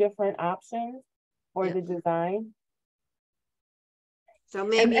 There's two different options for the design. So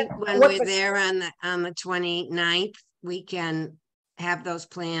maybe and when what we're was- there on the 29th, we can have those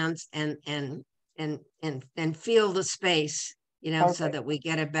plans and feel the space, you know, so Perfect. that we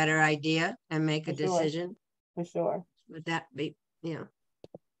get a better idea and make a For sure. decision. For sure. Would that be, yeah.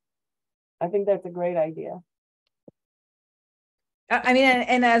 I think that's a great idea. I mean,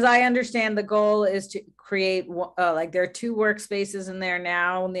 and as I understand, the goal is to create, like there are 2 workspaces in there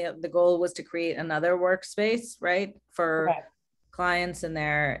now. And the goal was to create another workspace, right? For Correct. clients in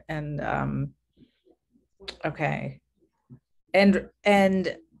there. And, okay. And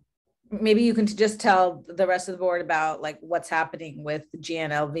maybe you can just tell the rest of the board about like what's happening with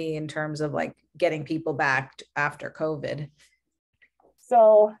GNLV in terms of like getting people back after COVID.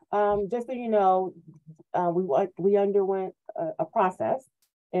 So just so you know, we underwent a process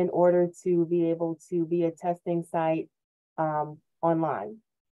in order to be able to be a testing site online.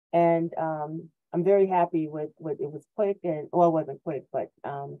 And I'm very happy with it was quick and, well, it wasn't quick, but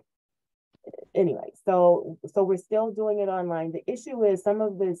anyway, so we're still doing it online. The issue is some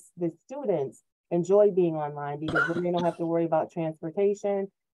of the students enjoy being online because then they don't have to worry about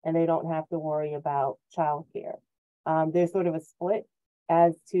transportation and they don't have to worry about childcare. There's sort of a split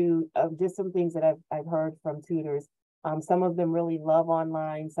as to just some things that I've heard from tutors. Some of them really love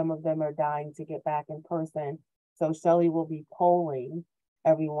online. Some of them are dying to get back in person. So Shelley will be polling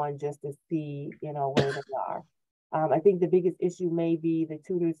everyone just to see, you know, where they are. I think the biggest issue may be the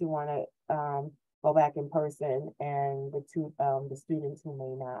tutors who want to go back in person and the students who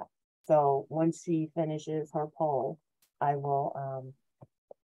may not. So once she finishes her poll, I'll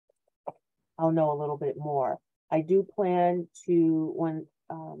know a little bit more. I do plan to,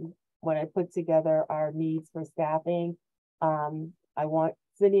 when I put together our needs for staffing,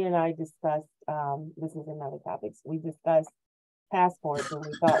 Cindy and I discussed, this is another topic, we discussed passports, and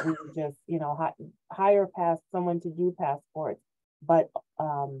we thought we would just, you know, hire someone to do passports, but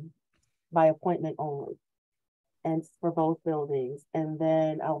by appointment only, and for both buildings. And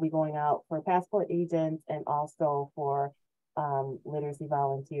then I'll be going out for passport agents and also for literacy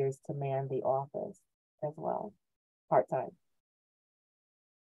volunteers to man the office as well, part-time.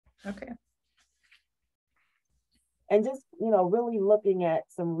 Okay. And just, you know, really looking at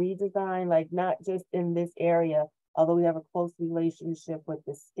some redesign, like not just in this area, although we have a close relationship with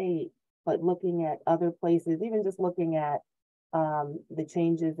the state, but looking at other places, even just looking at the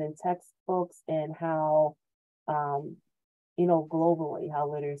changes in textbooks and how, you know, globally,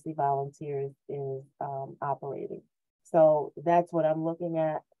 how literacy volunteers is operating. So that's what I'm looking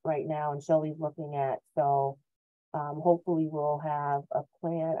at right now, and Shelley's looking at. So hopefully we'll have a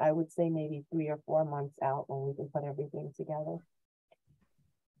plan, I would say maybe 3 or 4 months out when we can put everything together.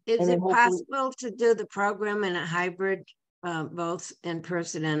 Is it possible to do the program in a hybrid, both in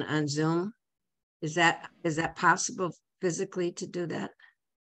person and on Zoom? Is that possible physically to do that?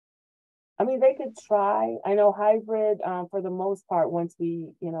 I mean, they could try. I know hybrid, for the most part, once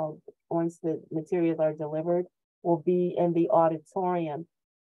the materials are delivered, will be in the auditorium.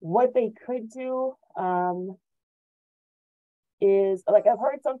 What they could do is, like, I've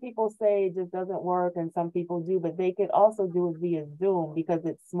heard some people say it just doesn't work and some people do, but they could also do it via Zoom because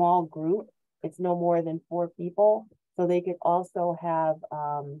it's small group. It's no more than 4 people. So they could also have,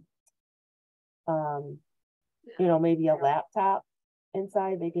 you know, maybe a laptop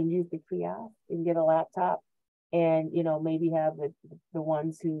inside. They can use the kiosk and get a laptop, and, you know, maybe have the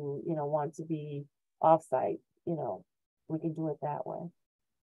ones who, you know, want to be offsite, you know, we can do it that way.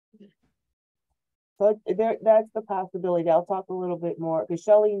 So that's the possibility. I'll talk a little bit more because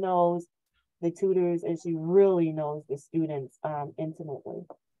Shelley knows the tutors and she really knows the students intimately.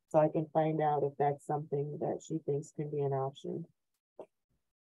 So I can find out if that's something that she thinks can be an option.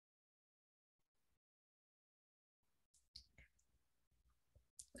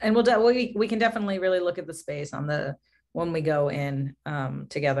 And we can definitely really look at the space on when we go in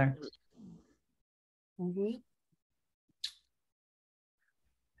together. Mm-hmm.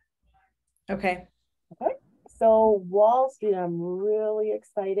 Okay. Okay. So Wall Street, I'm really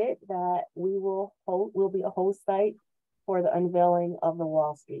excited that we'll be a host site for the unveiling of the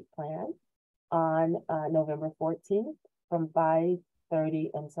Wall Street plan on November 14th from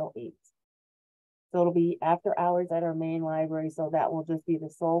 5:30 until 8. So it'll be after hours at our main library. So that will just be the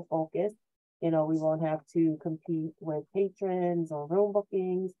sole focus. You know, we won't have to compete with patrons or room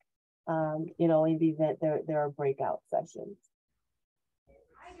bookings. You know, in the event there are breakout sessions.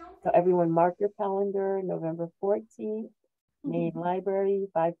 So everyone mark your calendar, November 14th, main library,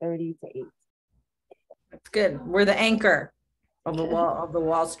 5:30 to 8. That's good. We're the anchor of the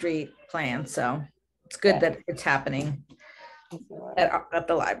Wall Street plan. So it's good that it's happening at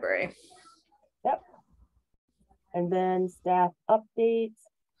the library. Yep. And then staff updates.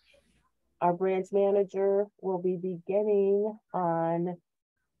 Our branch manager will be beginning on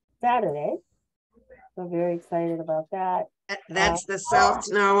Saturday. So very excited about that. That's the South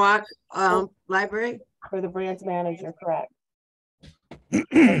Norwalk Library? For the branch manager, correct.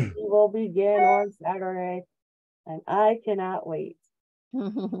 He will begin on Saturday, and I cannot wait.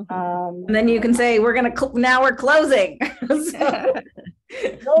 And then you can say, we're going to, now we're closing. So.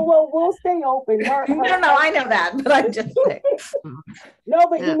 No, well, we'll stay open. No, I know that, but I'm just saying. No,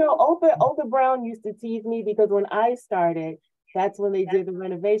 but you know, Olga Brown used to tease me because when I started, that's when they did the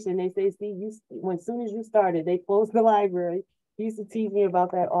renovation. They say, see, as soon as you started, they closed the library. He used to tease me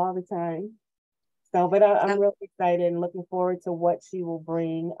about that all the time. So, but I'm really excited and looking forward to what she will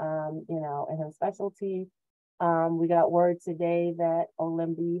bring, you know, in her specialty. We got word today that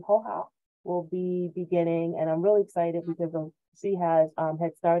Olimbi Hoha will be beginning, and I'm really excited because she has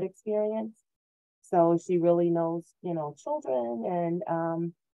Head Start experience. So she really knows, you know, children, and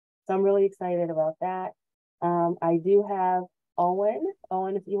so I'm really excited about that. I do have Owen,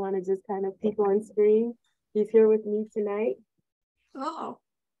 if you want to just kind of peek on screen, he's here with me tonight. Oh.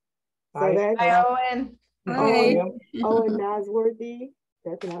 So that's Hi, Owen. Owen Nosworthy.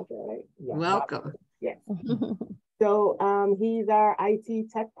 That's not right. Yeah, welcome. Yes. So he's our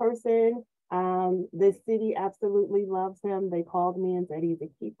IT tech person. The city absolutely loves him. They called me and said he's a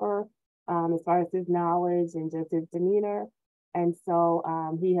keeper as far as his knowledge and just his demeanor. And so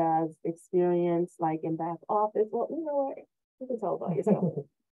he has experience like in back office. Well, you know what? You can tell about yourself.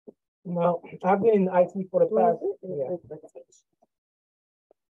 No, I've been in IT for the past,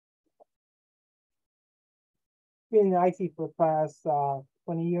 been in IT for the past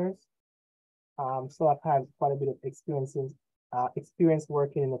 20 years. So I've had quite a bit of experience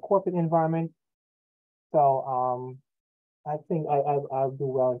working in the corporate environment. So I think I'll do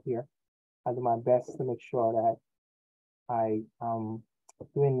well here. I'll do my best to make sure that I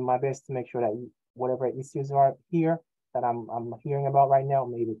doing my best to make sure that whatever issues are here that I'm hearing about right now,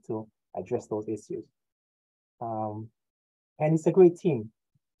 I'm able to address those issues. And it's a great team.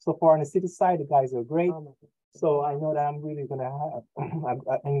 So far on the city side, the guys are great. So I know that I'm really gonna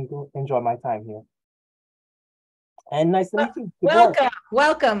have enjoy my time here. And nice to meet you.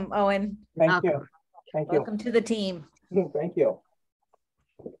 Welcome, Owen. Thank you. Thank you. Welcome to the team. Thank you.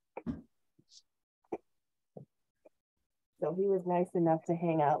 So he was nice enough to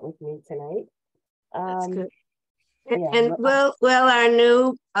hang out with me tonight. That's good. Yeah. And will our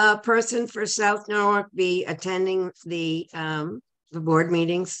new person for South Norwalk be attending the board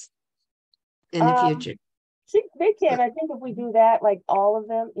meetings in the future? They can. I think if we do that, like all of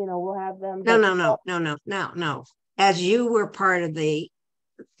them, you know, we'll have them. No. As you were part of the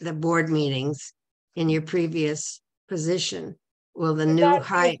board meetings in your previous position, will the new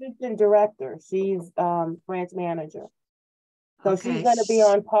high assistant director? She's branch manager, so okay. She's going to be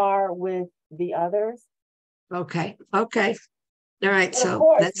on par with the others. Okay. All right. But so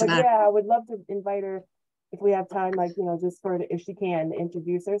course, that's not. Yeah, I would love to invite her if we have time, like, you know, just for if she can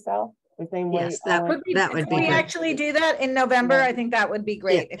introduce herself the same way. Yes, that would be we good. Actually do that in November. Yeah. I think that would be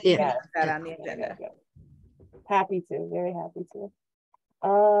great if we put that on the agenda. Happy to, very happy to.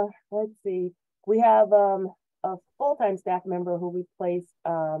 Let's see. We have a full-time staff member who replaced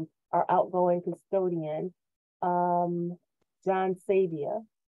our outgoing custodian, John Sabia,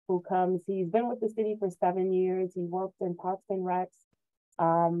 who comes. He's been with the city for 7 years. He worked in Parks and Recs,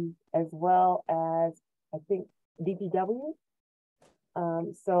 as well as I think DPW.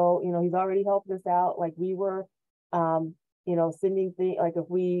 So, you know, he's already helped us out. Like we were, you know, sending things, like if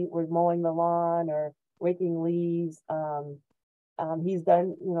we were mowing the lawn or raking leaves, he's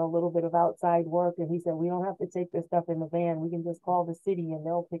done, you know, a little bit of outside work, and he said, we don't have to take this stuff in the van. We can just call the city and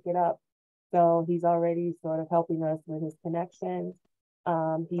they'll pick it up. So he's already sort of helping us with his connections.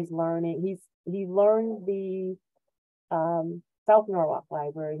 He's learning, he learned the South Norwalk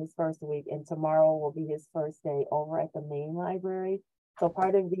Library his first week, and tomorrow will be his first day over at the main library. So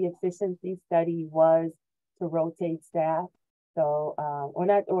part of the efficiency study was to rotate staff. So,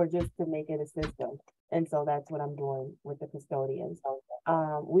 or just to make it a system. And so that's what I'm doing with the custodians.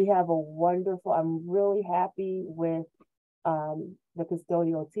 We have a wonderful, I'm really happy with the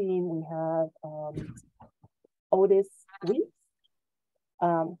custodial team. We have Otis Weeks,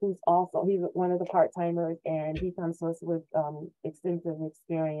 who's also, he's one of the part-timers, and he comes to us with extensive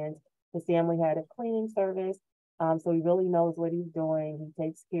experience. His family had a cleaning service, so he really knows what he's doing. He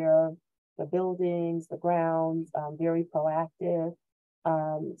takes care of the buildings, the grounds, very proactive.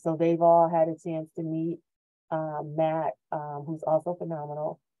 So they've all had a chance to meet Matt, who's also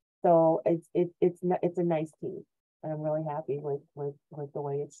phenomenal. So it's a nice team, and I'm really happy with the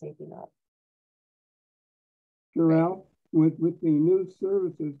way it's shaping up. Jarrell? with the new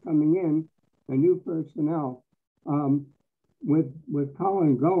services coming in, the new personnel, with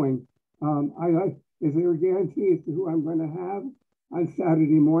Colin going, is there a guarantee as to who I'm going to have on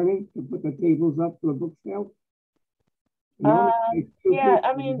Saturday morning to put the tables up for the book sale? Yeah,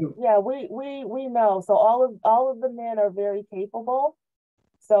 I mean, yeah, we know. So all of the men are very capable.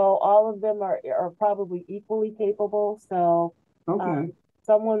 So all of them are probably equally capable. So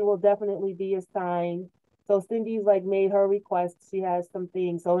someone will definitely be assigned. So Cindy's like made her request. She has some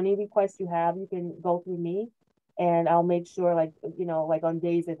things. So any requests you have, you can go through me, and I'll make sure, like, you know, like on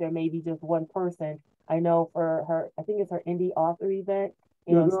days that there may be just one person. I know for her, I think it's her indie author event.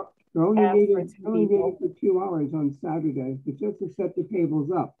 You know, they're only needed for 2 hours on Saturday. It's just to set the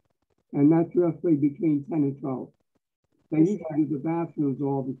tables up, and that's roughly between 10 and 12. They usually do the bathrooms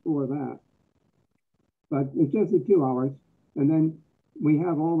all before that, but it's just the 2 hours, and then we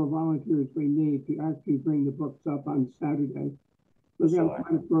have all the volunteers we need to actually bring the books up on Saturday. We're going to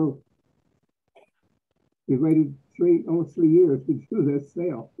try to throw. We've waited almost 3 years to do this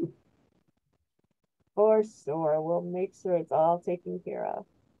sale. For sure, we'll make sure it's all taken care of.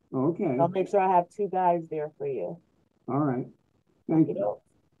 Okay. I'll make sure I have 2 guys there for you. All right. Thank you.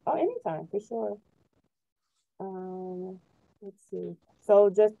 Oh, anytime, for sure. Let's see. So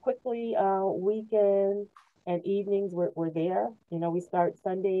just quickly, weekend and evenings, we're there. You know, we start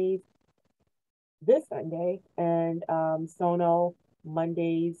Sundays this Sunday, and Sono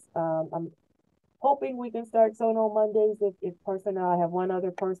Mondays. I'm hoping we can start Sono Mondays if personnel. I have one other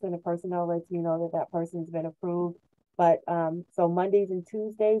person. If personnel lets me know that person's been approved. But so Mondays and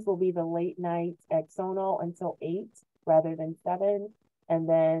Tuesdays will be the late nights at Sono until 8 rather than 7. And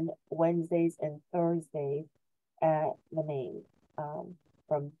then Wednesdays and Thursdays at the main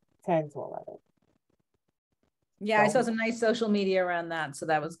from 10 to 11. Yeah, so I saw some nice social media around that. So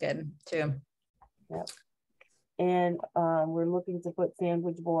that was good too. Yep. And we're looking to put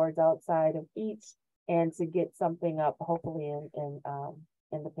sandwich boards outside of each and to get something up, hopefully in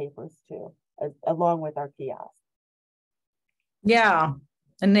the papers too, along with our kiosk. Yeah,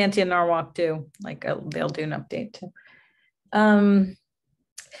 and Nancy and Norwalk too. Like they'll do an update too.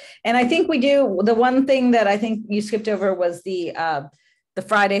 And I think we do. The one thing that I think you skipped over was the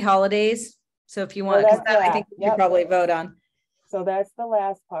Friday holidays. So if you want, I think you probably vote on. So that's the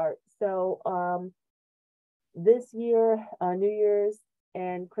last part. So this year, New Year's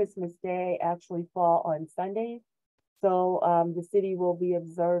and Christmas Day actually fall on Sundays. So the city will be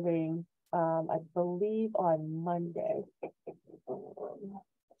observing, I believe, on Monday.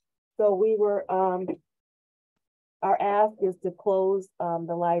 So we were, our ask is to close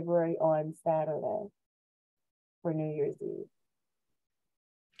the library on Saturday for New Year's Eve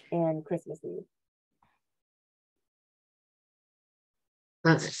and Christmas Eve.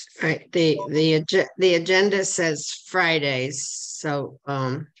 Right. The agenda says Fridays, so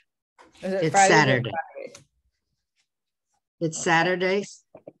it's Saturday. It's Saturdays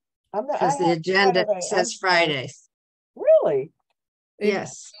because the agenda says Fridays. Really?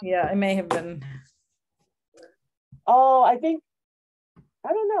 Yes. Yeah, it may have been. Oh, I don't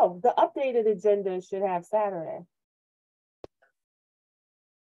know. The updated agenda should have Saturday.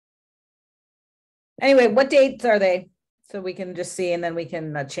 Anyway, what dates are they? So we can just see, and then we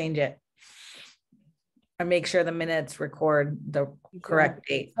can change it and make sure the minutes record the correct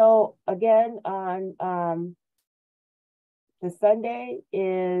date. So again, on the Sunday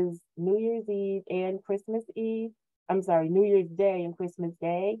is New Year's Eve and Christmas Eve. I'm sorry, New Year's Day and Christmas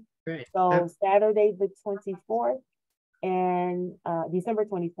Day. Right. So Saturday the 24th and December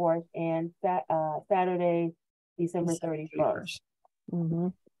 24th and Saturday December 31st. Mm-hmm.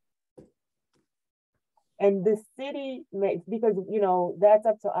 And the city makes, because, you know, that's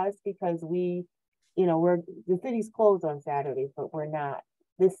up to us because we, you know, the city's closed on Saturdays, but we're not.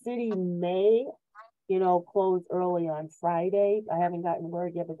 The city may, you know, close early on Friday. I haven't gotten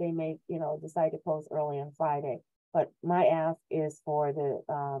word yet, but they may, you know, decide to close early on Friday. But my ask is for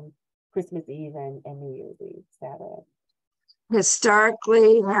the Christmas Eve and New Year's Eve, Saturday.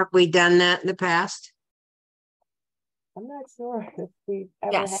 Historically, have we done that in the past? I'm not sure if we've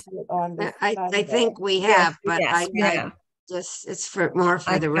ever had it on this. I think we have, but I just, it's more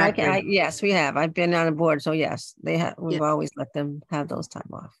for the record. Yes, we have. I've been on a board, so yes, they have. We've always let them have those time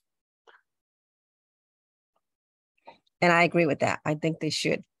off. And I agree with that. I think they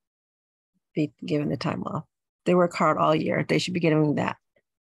should be given the time off. They work hard all year. They should be getting that.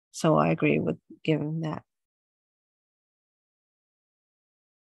 So I agree with giving that.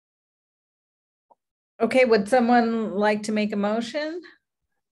 Okay, would someone like to make a motion?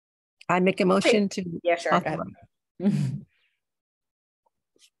 I make a motion to. Yeah, sure. Go ahead.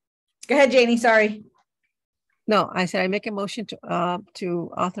 Go ahead, Janie. Sorry. No, I said I make a motion to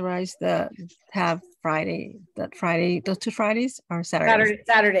authorize those 2 Fridays or Saturdays?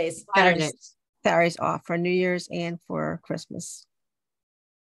 Saturdays. Saturdays off for New Year's and for Christmas.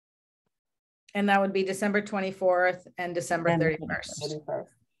 And that would be December 24th and December And 31st.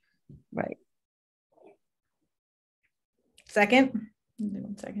 Right. Second?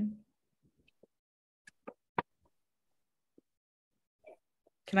 1 second.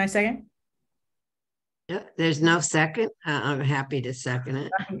 Can I second? Yeah, there's no second. I'm happy to second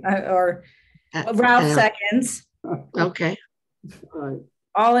it. Or Ralph seconds. Okay. All right.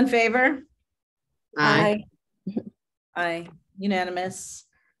 All in favor? Aye. Aye. Unanimous.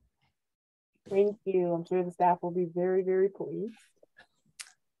 Thank you. I'm sure the staff will be very, very pleased.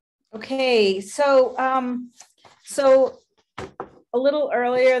 Okay, so so a little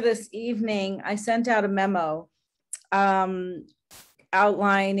earlier this evening, I sent out a memo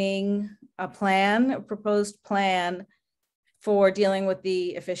outlining a proposed plan for dealing with the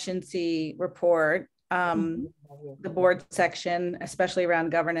efficiency report, the board section, especially around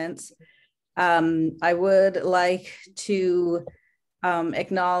governance. I would like to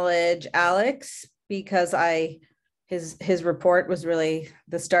acknowledge Alex because his report was really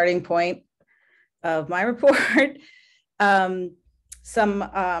the starting point of my report. So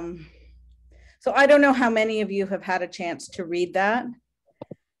I don't know how many of you have had a chance to read that.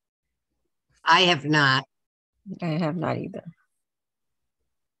 I have not. I have not either.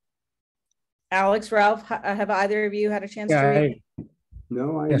 Alex, Ralph, have either of you had a chance to read it?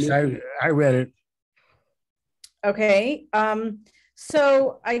 No, Yes, I read it. Okay.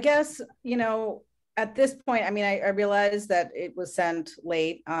 So I guess, you know, at this point, I mean, I realized that it was sent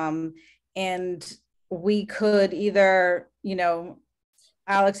late, and we could either, you know,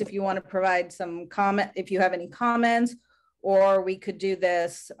 Alex, if you want to provide some comment, if you have any comments, or we could do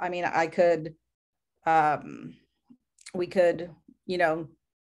this. I mean, we could, you know,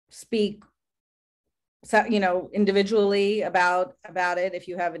 speak, so, you know, individually about it if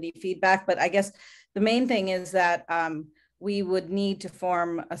you have any feedback. But I guess the main thing is that we would need to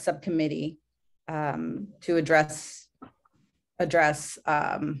form a subcommittee to address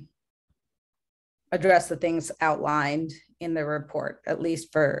the things outlined in the report, at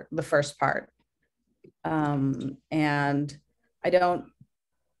least for the first part. And I don't,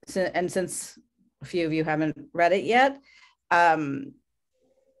 and since a few of you haven't read it yet, you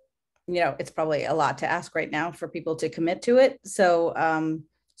know, it's probably a lot to ask right now for people to commit to it. So,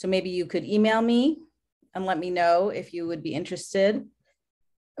 so maybe you could email me and let me know if you would be interested.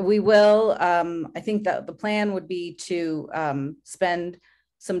 We will, I think that the plan would be to spend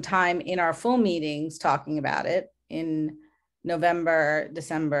some time in our full meetings talking about it in November,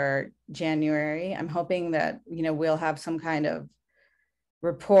 December, January. I'm hoping that, you know, we'll have some kind of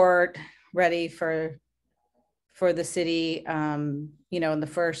report ready for the city, you know, in the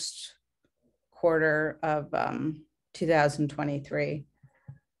first quarter of 2023.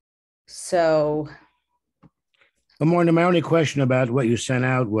 So. Maureen, my only question about what you sent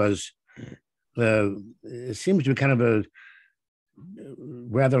out was, it seems to be kind of a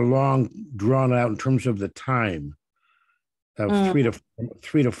rather long, drawn out in terms of the time of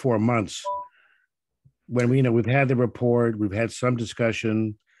 3 to 4 months. When we, you know, we've had the report, we've had some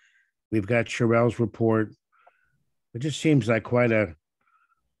discussion, we've got Cheryl's report. It just seems like quite a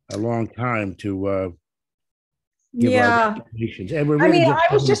long time to give our recommendations. And I mean, I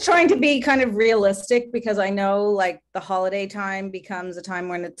was just trying to be kind of realistic because I know like the holiday time becomes a time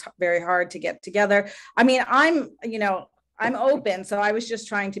when it's very hard to get together. I mean, you know, I'm open. So I was just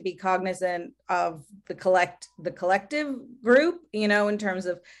trying to be cognizant of the collective group, you know, in terms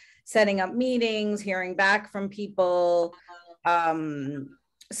of setting up meetings, hearing back from people.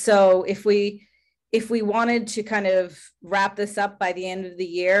 So if we wanted to kind of wrap this up by the end of the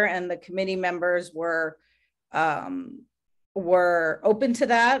year and the committee members were open to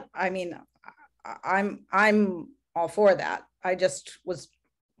that, I mean, I'm all for that. I just was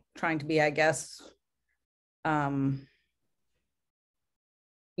trying to be, I guess,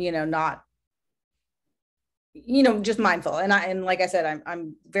 you know, not, you know, just mindful. And like I said,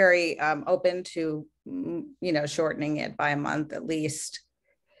 I'm very open to, you know, shortening it by a month at least.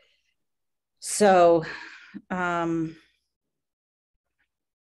 So,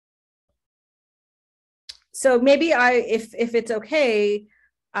 so maybe if it's okay,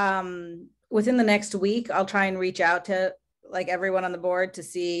 within the next week, I'll try and reach out to like everyone on the board to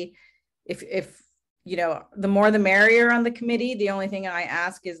see if you know, the more the merrier on the committee. The only thing I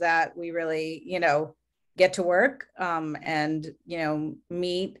ask is that we really, you know, get to work and, you know,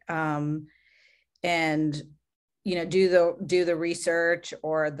 meet and do the research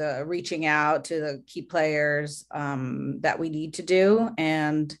or the reaching out to the key players that we need to do,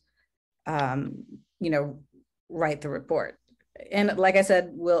 and write the report. And like I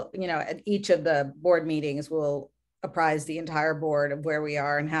said, we'll, at each of the board meetings, we'll apprise the entire board of where we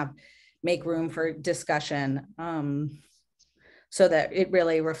are and make room for discussion, so that it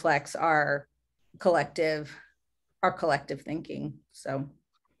really reflects our collective thinking. So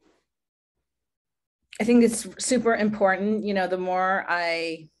I think it's super important. The more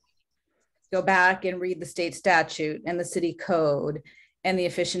I go back and read the state statute and the city code and the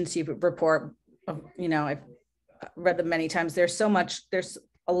efficiency report, I've read them many times. There's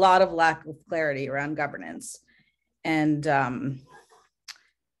a lot of lack of clarity around governance and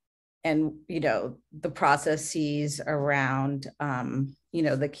the processes around,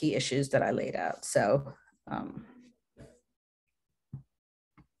 the key issues that I laid out. So,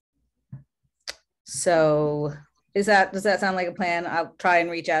 does that sound like a plan? I'll try and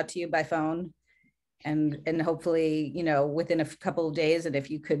reach out to you by phone and hopefully, within a couple of days. And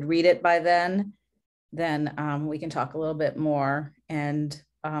if you could read it by then we can talk a little bit more. And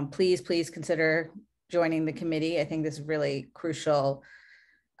please consider joining the committee. I think this is really crucial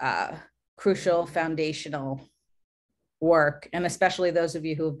foundational work. And especially those of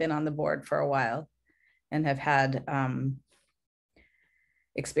you who have been on the board for a while and have had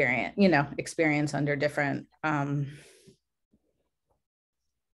experience under different,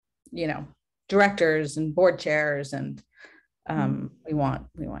 directors and board chairs, and we want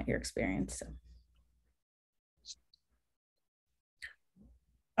your experience. So.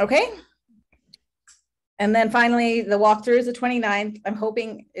 Okay. And then finally, the walkthrough is the 29th. I'm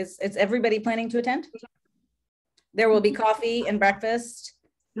hoping, is everybody planning to attend? There will be coffee and breakfast,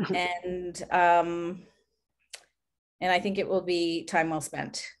 and I think it will be time well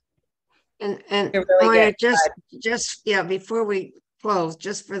spent. And really just before we close,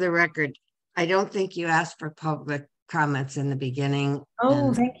 just for the record, I don't think you asked for public comments in the beginning.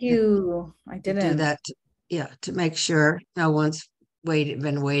 Oh, thank you. I didn't do that. To make sure no one's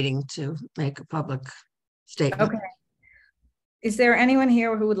been waiting to make a public statement. Okay. Is there anyone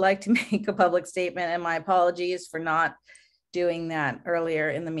here who would like to make a public statement? And my apologies for not doing that earlier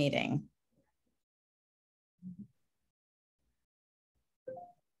in the meeting.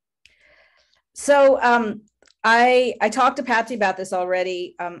 So I talked to Patsy about this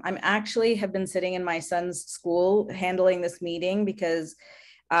already. I'm actually have been sitting in my son's school handling this meeting because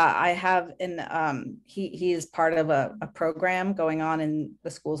I have he is part of a program going on in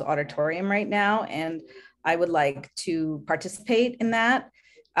the school's auditorium right now, and I would like to participate in that.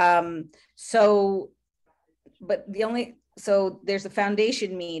 So there's a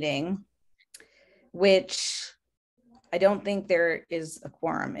foundation meeting, which I don't think there is a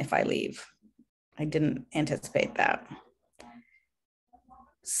quorum if I leave. I didn't anticipate that.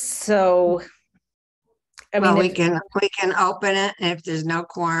 So, I mean, we can open it, and if there's no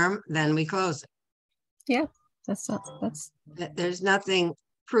quorum, then we close it. Yeah, there's nothing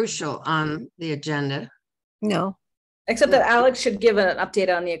crucial on the agenda. No. Except that Alex should give an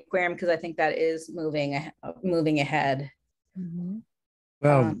update on the aquarium, because I think that is moving ahead. Mm-hmm.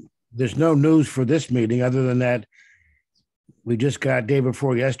 Well, there's no news for this meeting other than that we just got day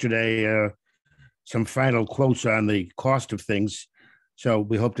before yesterday some final quotes on the cost of things. So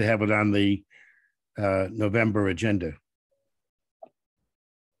we hope to have it on the November agenda.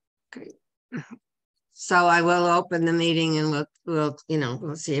 Okay. So I will open the meeting, and we'll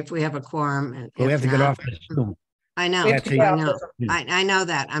see if we have a quorum. And we have to get off this. I know. I know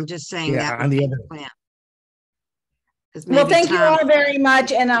that. I'm just saying that on the other plan. Well, thank you all very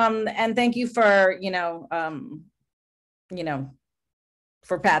much, and thank you for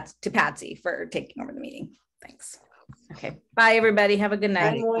Patsy for taking over the meeting. Thanks. Okay. Bye, everybody. Have a good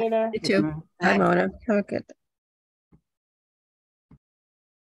night. Bye, Mona. You too. Bye, Mona. Have a good.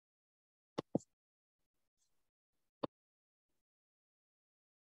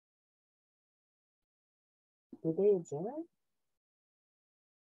 Did they adjourn?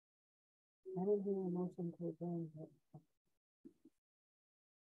 I didn't hear a motion to adjourn.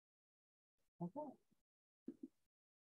 Okay.